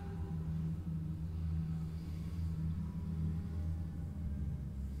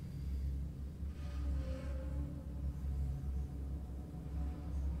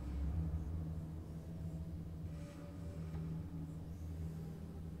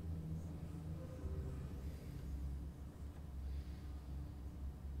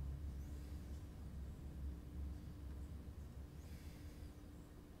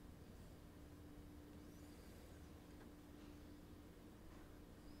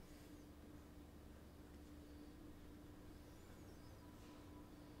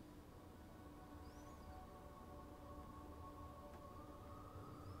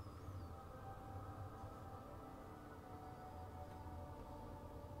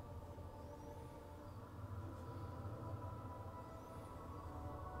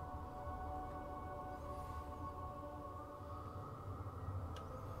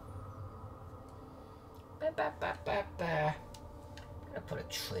 I'm gonna put a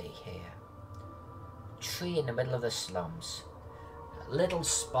tree here. A tree in the middle of the slums. A little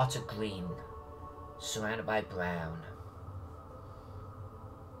spot of green, surrounded by brown.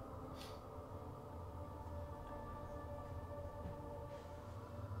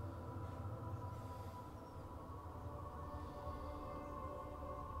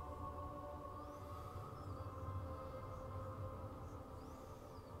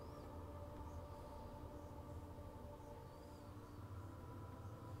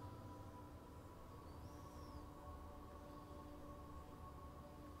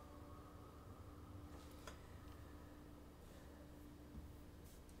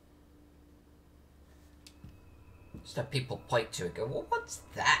 So that people point to it and go, well, what's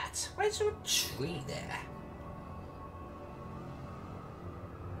that? Why is there a tree there?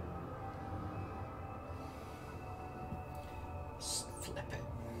 Just flip it.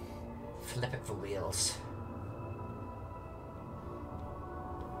 Flip it for reals.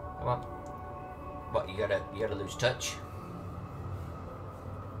 Come on. What, you gotta lose touch?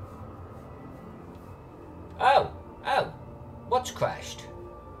 Oh! Oh! What's crashed?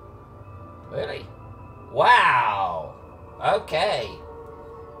 Really? Wow! Okay.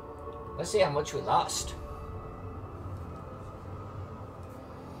 Let's see how much we lost.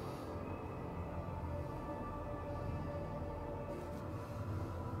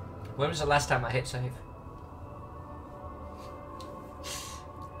 When was the last time I hit save?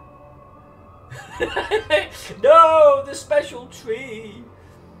 No! The special tree!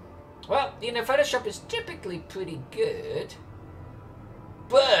 Well, you know, Photoshop is typically pretty good,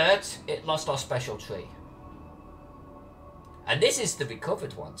 but it lost our special tree. And this is the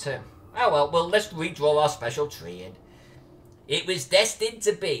recovered one too. Oh well, let's redraw our special tree in. It was destined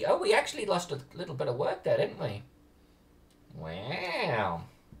to be. Oh, we actually lost a little bit of work there, didn't we? Wow.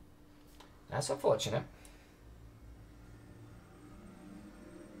 That's unfortunate.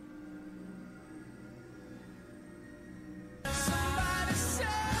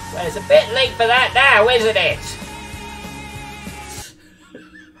 Well, it's a bit late for that now, isn't it?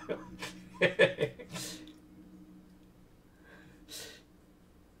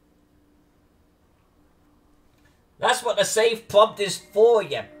 That's what the save prompt is for,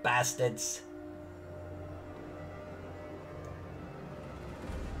 you bastards.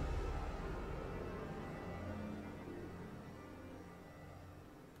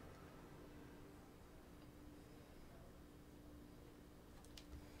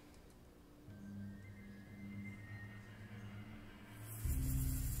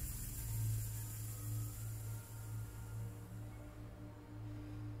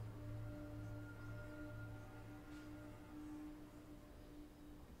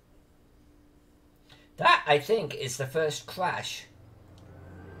 That, I think, is the first crash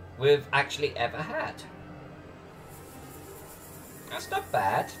we've actually ever had. That's not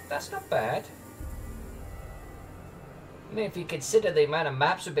bad. That's not bad. I mean, if you consider the amount of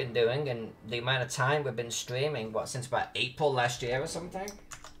maps we've been doing and the amount of time we've been streaming, what, since about April last year or something?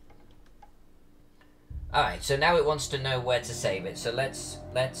 Alright, so now it wants to know where to save it. So let's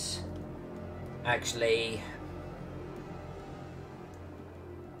actually...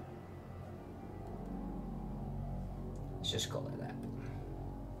 Let's just call it that.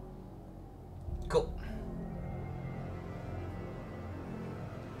 Cool.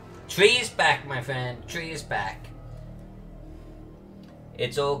 Tree is back, my friend. Tree is back.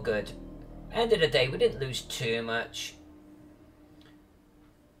 It's all good. End of the day, we didn't lose too much.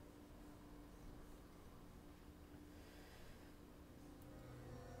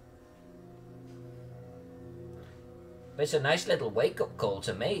 But it's a nice little wake-up call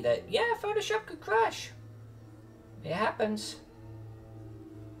to me that, yeah, Photoshop could crash. It happens.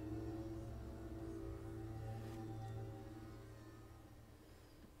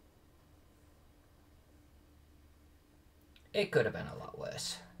 It could have been a lot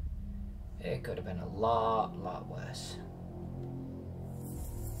worse. It could have been a lot worse.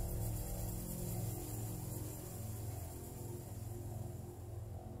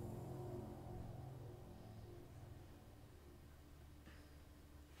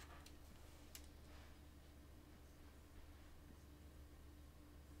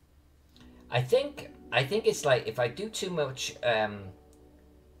 I think it's like if I do too much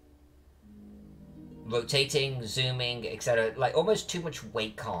rotating, zooming, etc., like almost too much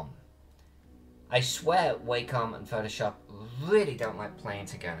Wacom. I swear Wacom and Photoshop really don't like playing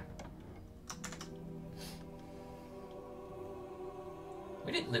together.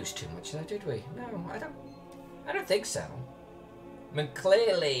 We didn't lose too much though, did we? No, I don't think so. I mean,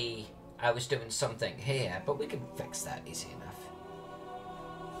 clearly I was doing something here, but we can fix that easy enough.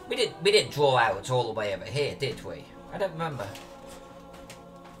 We didn't draw out all the way over here, did we? I don't remember.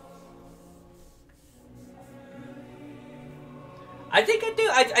 I think I do.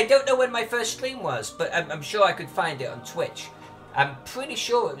 I don't know when my first stream was, but I'm sure I could find it on Twitch. I'm pretty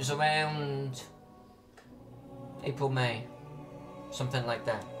sure it was around April, May. Something like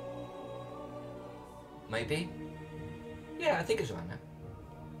that. Maybe? Yeah, I think it was around that.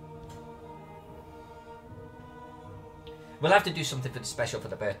 We'll have to do something special for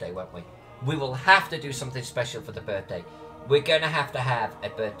the birthday, won't we? We will have to do something special for the birthday. We're going to have a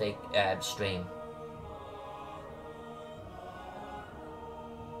birthday stream.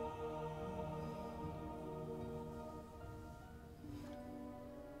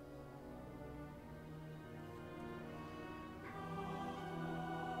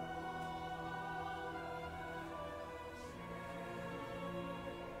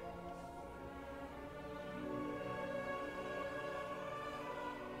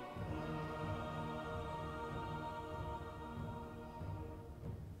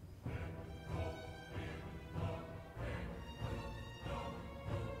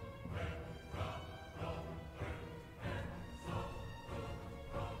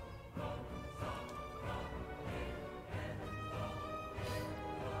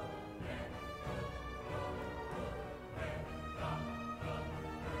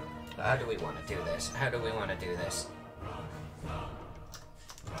 How do we want to do this? How do we want to do this?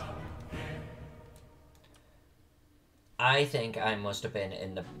 I think I must have been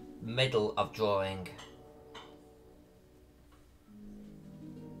in the middle of drawing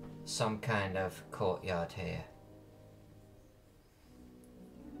some kind of courtyard here.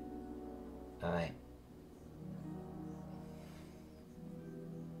 Alright.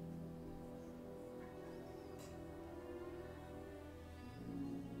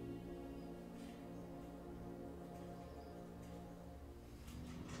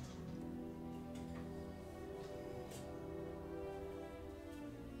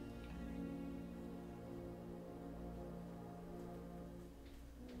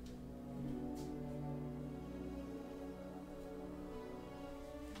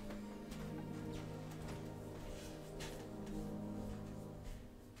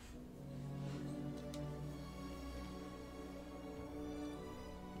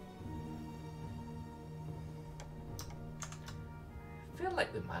 feel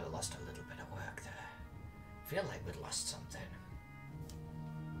like we might have lost a little bit of work there. I feel like we'd lost something.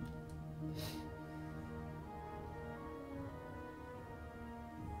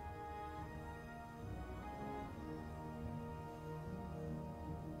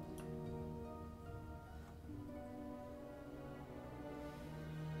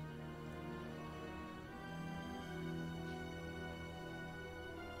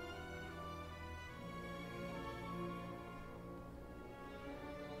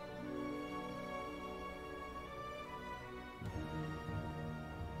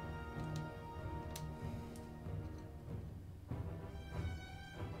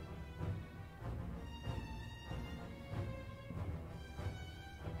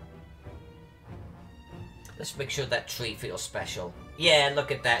 Let's make sure that tree feels special. Yeah, look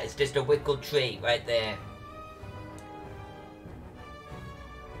at that. It's just a wickled tree right there.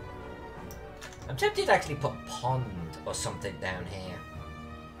 I'm tempted to actually put pond or something down here.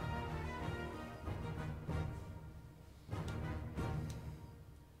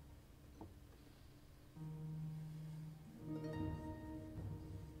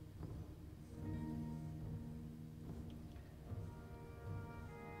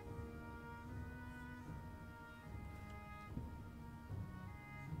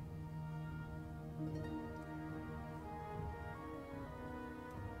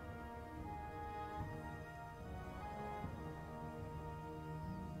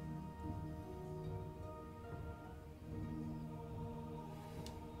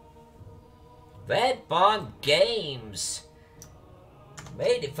 Red Bond Games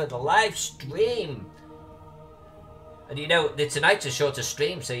made it for the live stream. And you know, tonight's a shorter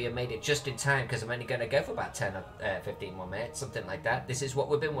stream, so you made it just in time, because I'm only going to go for about 10 or 15 more minutes, something like that. This is what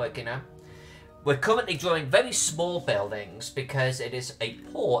we've been working on. We're currently drawing very small buildings because it is a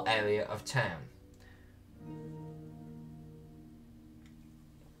poor area of town.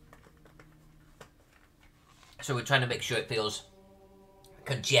 So we're trying to make sure it feels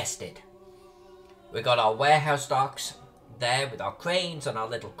congested. We got our warehouse docks there with our cranes and our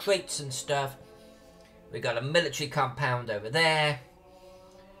little crates and stuff. We got a military compound over there.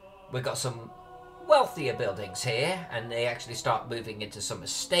 We got some wealthier buildings here, and they actually start moving into some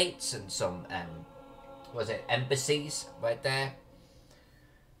estates and some, embassies right there.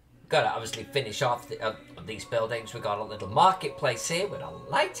 Got to obviously finish off these buildings. We got a little marketplace here with a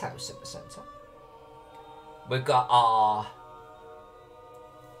lighthouse in the center. We've got our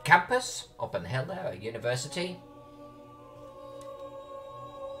campus up on the hill there, a university.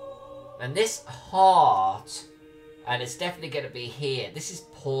 And this heart, and it's definitely going to be here. This is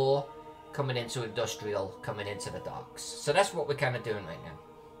poor coming into industrial, coming into the docks. So that's what we're kind of doing right now.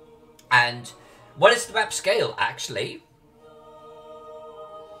 And what is the map scale, actually?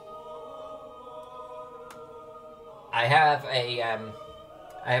 I have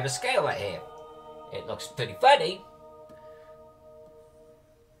a scale right here. It looks pretty funny,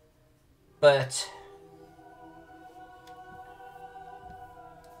 but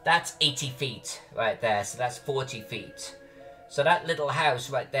that's 80 feet right there, so that's 40 feet. So that little house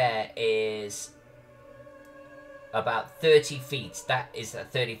right there is about 30 feet. That is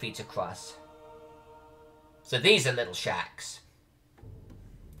 30 feet across. So these are little shacks.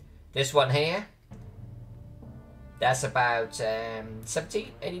 This one here, that's about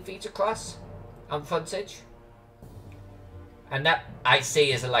 70, 80 feet across on frontage. And that I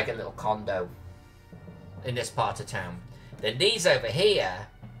see is like a little condo in this part of town. Then these over here,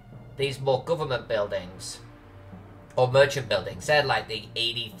 these more government buildings or merchant buildings, they're like the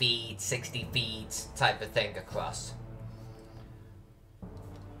 80 feet, 60 feet type of thing across.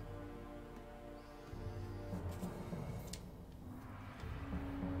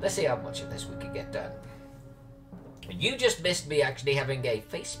 Let's see how much of this we can get done. You just missed me actually having a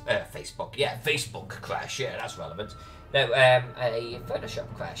Facebook crash. Yeah, that's relevant. No, a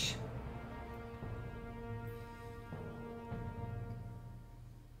Photoshop crash.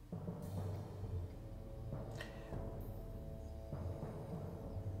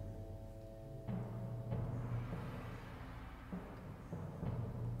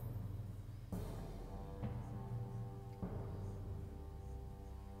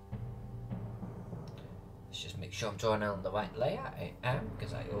 Let's just make sure I'm drawing on the right layout. I am,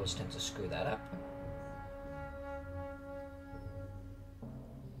 because I always tend to screw that up.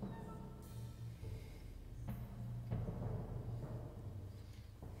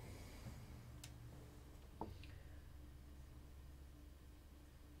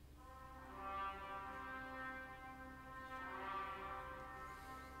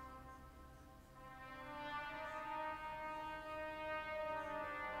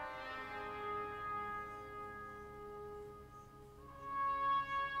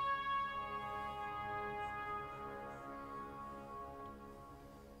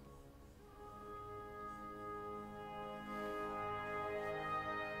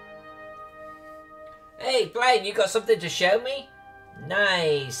 Hey, Brian, you got something to show me?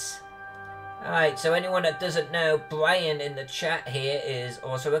 Nice. Alright, so anyone that doesn't know, Brian in the chat here is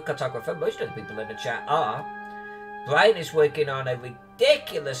also a cartographer. Most of the people in the chat are. Brian is working on a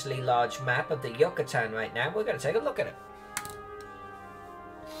ridiculously large map of the Yucatan right now. We're going to take a look at it.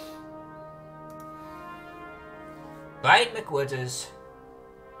 Brian McWooters.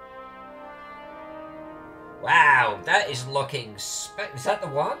 Wow, that is looking... Is that the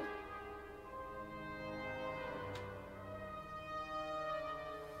one?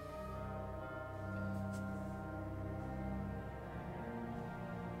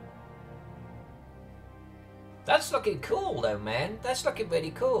 That's looking cool though, man. That's looking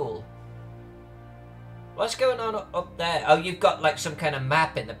really cool. What's going on up there? Oh, you've got like some kind of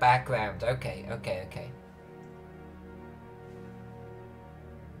map in the background. Okay, okay, okay.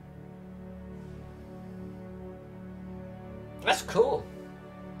 That's cool.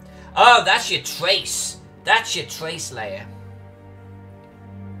 Oh, that's your trace. That's your trace layer.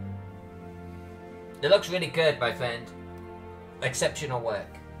 It looks really good, my friend. Exceptional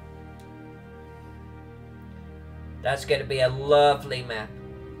work. That's going to be a lovely map.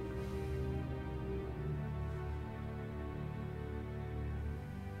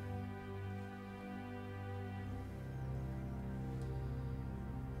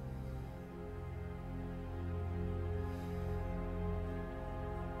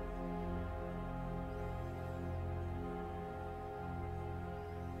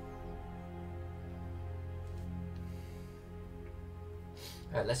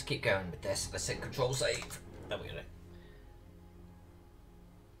 Alright, let's keep going with this. Let's hit Control Save. There we go.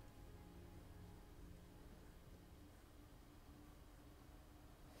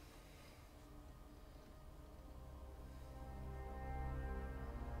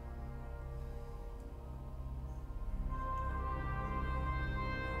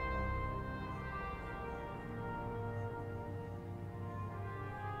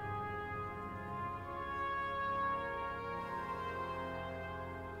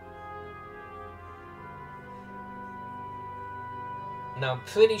 Now, I'm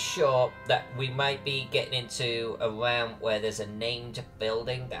pretty sure that we might be getting into a realm where there's a named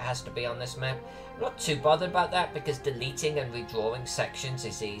building that has to be on this map. I'm not too bothered about that because deleting and redrawing sections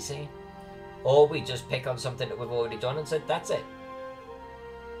is easy. Or we just pick on something that we've already done and said, that's it.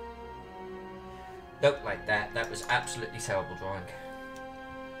 Don't like that. That was absolutely terrible drawing.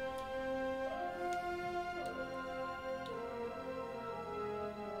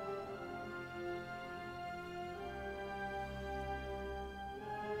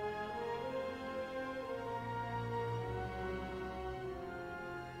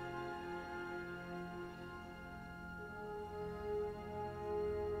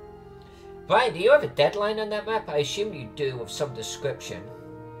 Brian, do you have a deadline on that map? I assume you do of some description.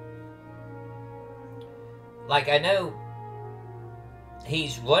 Like, I know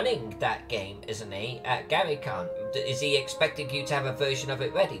he's running that game, isn't he, at GaryCon. Is he expecting you to have a version of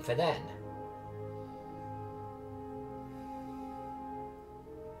it ready for then?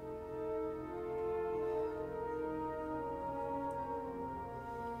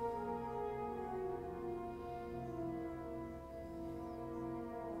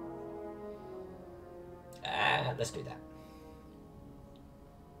 Let's do that.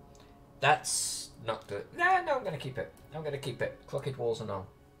 That's not good. No, I'm going to keep it. I'm going to keep it. Crooked walls and all.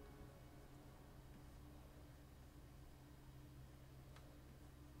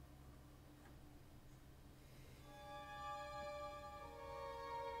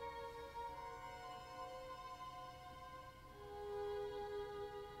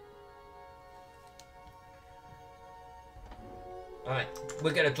 Alright,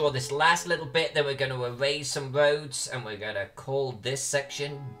 we're going to draw this last little bit, then we're going to erase some roads, and we're going to call this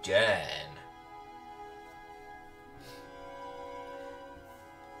section done.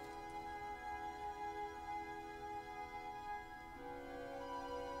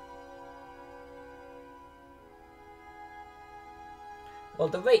 Well,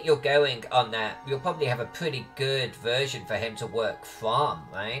 the rate you're going on that, you'll probably have a pretty good version for him to work from,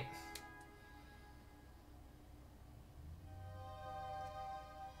 right?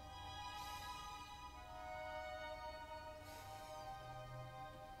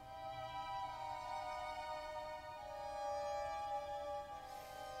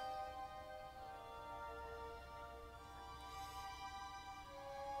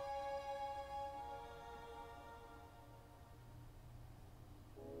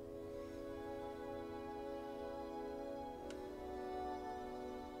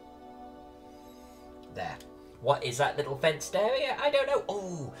 There. What is that little fenced area? I don't know.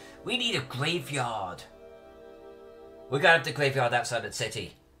 Oh, we need a graveyard. We're going to have the graveyard outside the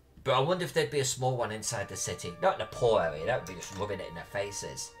city. But I wonder if there'd be a small one inside the city. Not in a poor area, that would be just rubbing it in their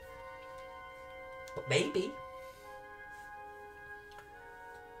faces. But maybe.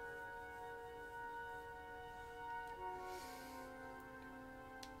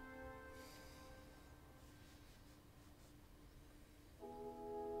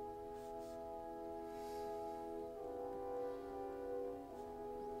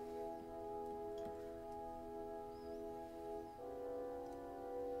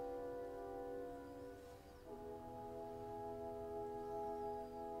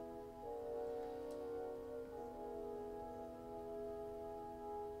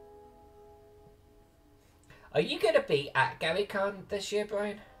 Are you going to be at GaryCon this year,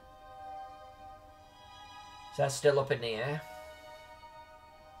 Brian? Is that still up in the air?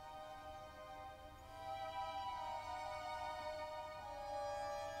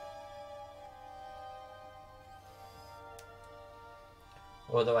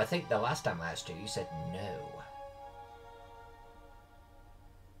 Although I think the last time I asked you, you said no.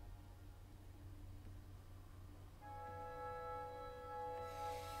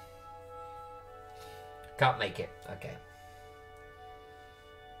 Can't make it. Okay.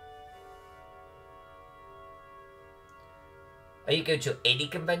 Are you going to any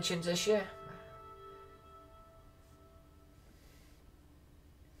conventions this year?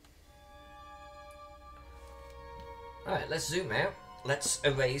 Alright, let's zoom out. Let's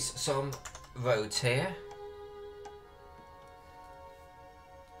erase some roads here.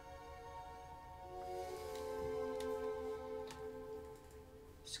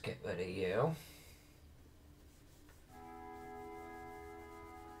 Let's get rid of you.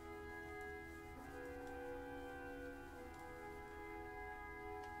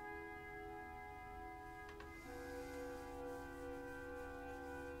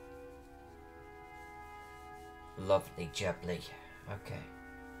 Lovely jubbly. Okay.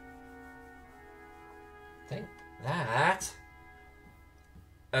 I think that...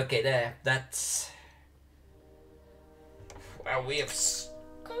 Okay, there. That's... Well, we have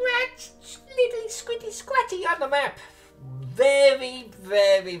scratched little squitty squatty on the map. Very,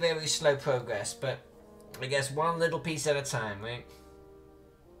 very, very slow progress, but I guess one little piece at a time, right?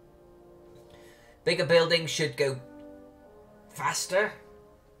 Bigger buildings should go faster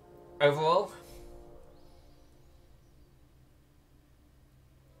overall.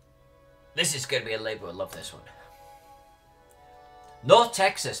 This is going to be a labor. I love this one. North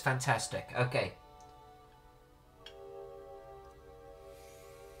Texas. Fantastic. Okay.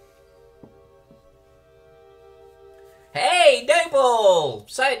 Hey, Noble!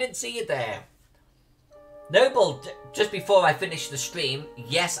 Sorry I didn't see you there. Noble, just before I finish the stream,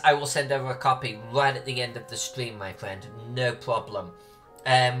 yes, I will send over a copy right at the end of the stream, my friend. No problem.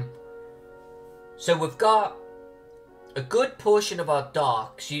 So we've got a good portion of our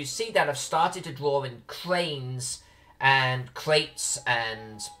docks. You see that I've started to draw in cranes and crates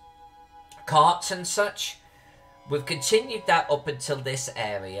and carts and such. We've continued that up until this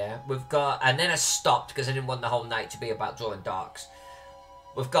area. We've got, and then I stopped because I didn't want the whole night to be about drawing docks.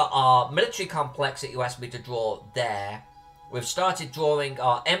 We've got our military complex that you asked me to draw there. We've started drawing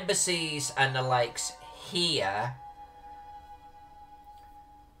our embassies and the likes here.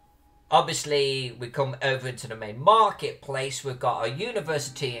 Obviously, we come over into the main marketplace. We've got our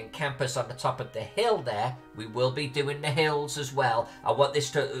university and campus on the top of the hill there. We will be doing the hills as well. I want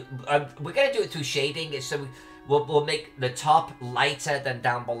this to... we're going to do it through shading. So we'll make the top lighter than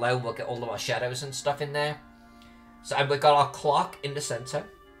down below. We'll get all of our shadows and stuff in there. So, and we've got our clock in the center.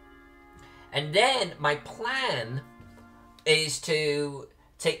 And then my plan is to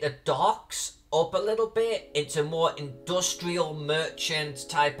take the docks up a little bit into more industrial merchant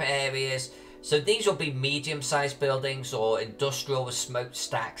type areas. So these will be medium-sized buildings or industrial with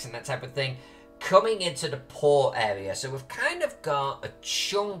smokestacks and that type of thing coming into the port area. So we've kind of got a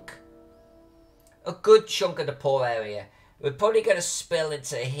good chunk of the port area. We're probably going to spill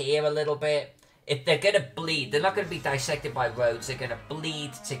into here a little bit. If they're going to bleed, they're not going to be dissected by roads, they're going to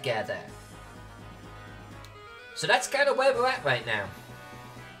bleed together. So that's kind of where we're at right now.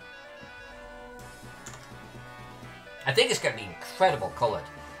 I think it's going to be incredible coloured.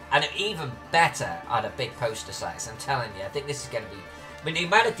 And even better on a big poster size. I'm telling you, I think this is going to be... I mean, the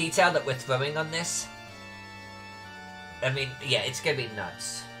amount of detail that we're throwing on this... I mean, yeah, it's going to be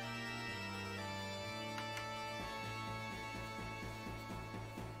nuts.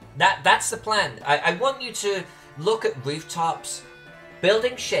 That's the plan. I want you to look at rooftops,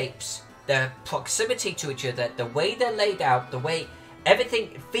 building shapes, their proximity to each other, the way they're laid out, the way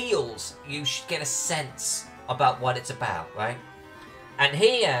everything feels. You should get a sense about what it's about, right? And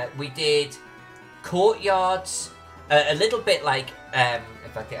here we did courtyards a little bit like,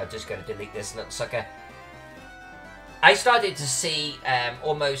 in fact, I'm just going to delete this little sucker. I started to see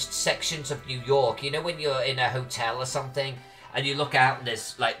almost sections of New York. You know when you're in a hotel or something, and you look out and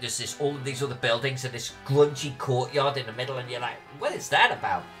there's this all of these other buildings and this grungy courtyard in the middle, and you're like, what is that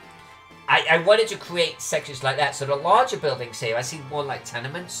about? I wanted to create sections like that. So the larger buildings here, I see more like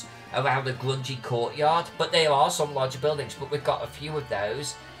tenements around the grungy courtyard, but there are some larger buildings, but we've got a few of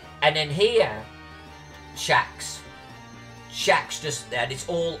those. And then here, shacks just, and it's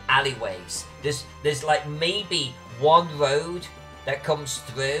all alleyways. There's like maybe one road that comes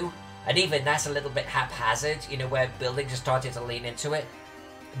through, and even that's a little bit haphazard, you know, where buildings are starting to lean into it.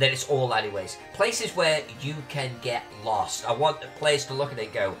 Then it's all alleyways. Places where you can get lost. I want the place to look at it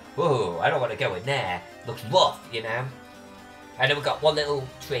and go, whoa, I don't want to go in there. Looks rough, you know? And then we've got one little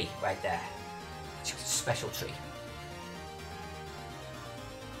tree right there. It's a special tree.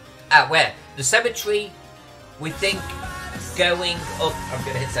 Where? The cemetery, we think, going up, I'm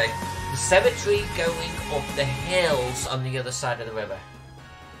going to hit say, the cemetery going up the hills on the other side of the river.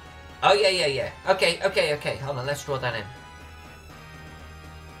 Oh, yeah. Okay. Hold on, let's draw that in.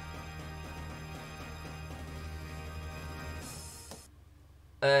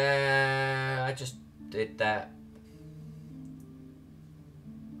 I just did that.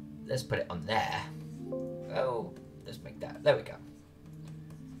 Let's put it on there. Oh, let's make that. There we go.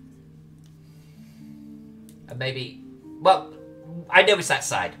 And maybe, well, I know it's that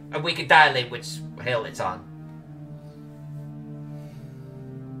side, and we can dial in which hill it's on.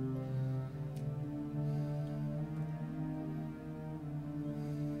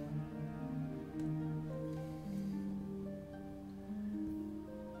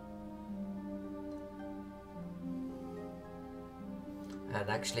 And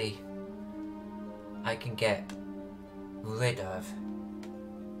actually, I can get rid of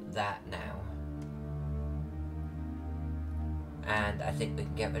that now. And I think we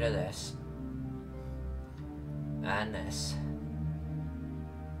can get rid of this. And this.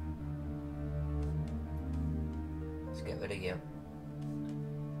 Let's get rid of you.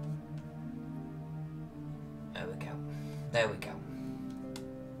 There we go. There we go.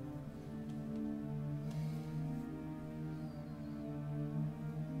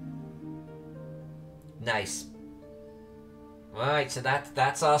 Nice. Right, so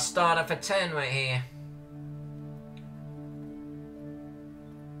that's our starter for 10 right here.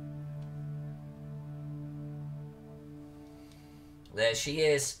 There she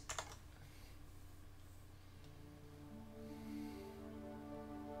is.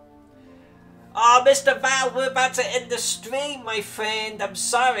 Oh, Mr. Val, we're about to end the stream, my friend. I'm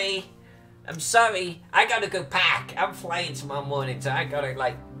sorry. I gotta go pack. I'm flying tomorrow morning, so I gotta,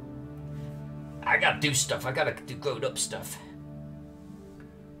 like, I gotta do stuff. I gotta do grown-up stuff.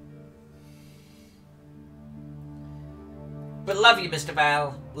 But love you, Mr.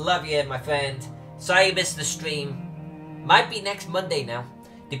 Val. Love you, my friend. Sorry you missed the stream. Might be next Monday now.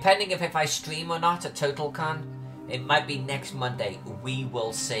 Depending if I stream or not at TotalCon. It might be next Monday. We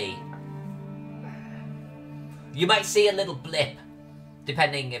will see. You might see a little blip.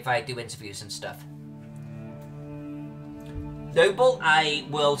 Depending if I do interviews and stuff. Noble, I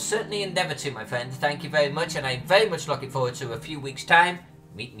will certainly endeavour to, my friend. Thank you very much, and I'm very much looking forward to a few weeks' time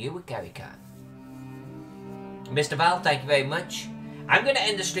meeting you at GaryCon. Mr. Val, thank you very much. I'm going to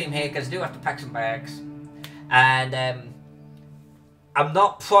end the stream here because I do have to pack some bags. And I'm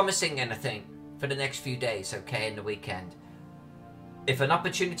not promising anything for the next few days, okay, in the weekend. If an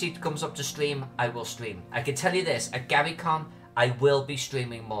opportunity comes up to stream, I will stream. I can tell you this, at GaryCon, I will be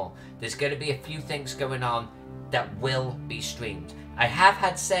streaming more. There's going to be a few things going on that will be streamed. I have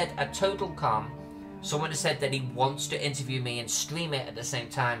had said at TotalCon, someone has said that he wants to interview me and stream it at the same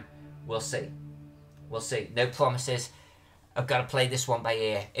time. We'll see. We'll see. No promises. I've got to play this one by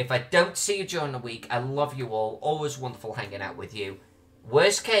ear. If I don't see you during the week, I love you all. Always wonderful hanging out with you.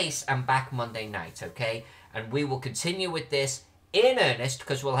 Worst case, I'm back Monday night, okay? And we will continue with this in earnest,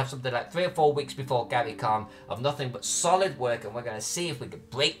 because we'll have something like 3 or 4 weeks before GaryCon of nothing but solid work, and we're going to see if we can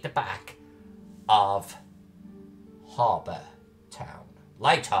break the back of Harbour Town.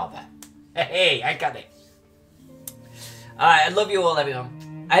 Lightharbor. Hey, I got it. Alright, I love you all,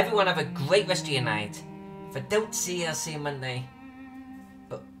 everyone. Everyone have a great rest of your night. If I don't see you, I'll see you Monday.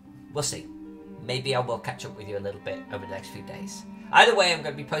 But we'll see. Maybe I will catch up with you a little bit over the next few days. Either way, I'm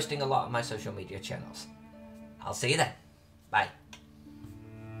going to be posting a lot on my social media channels. I'll see you then. Bye.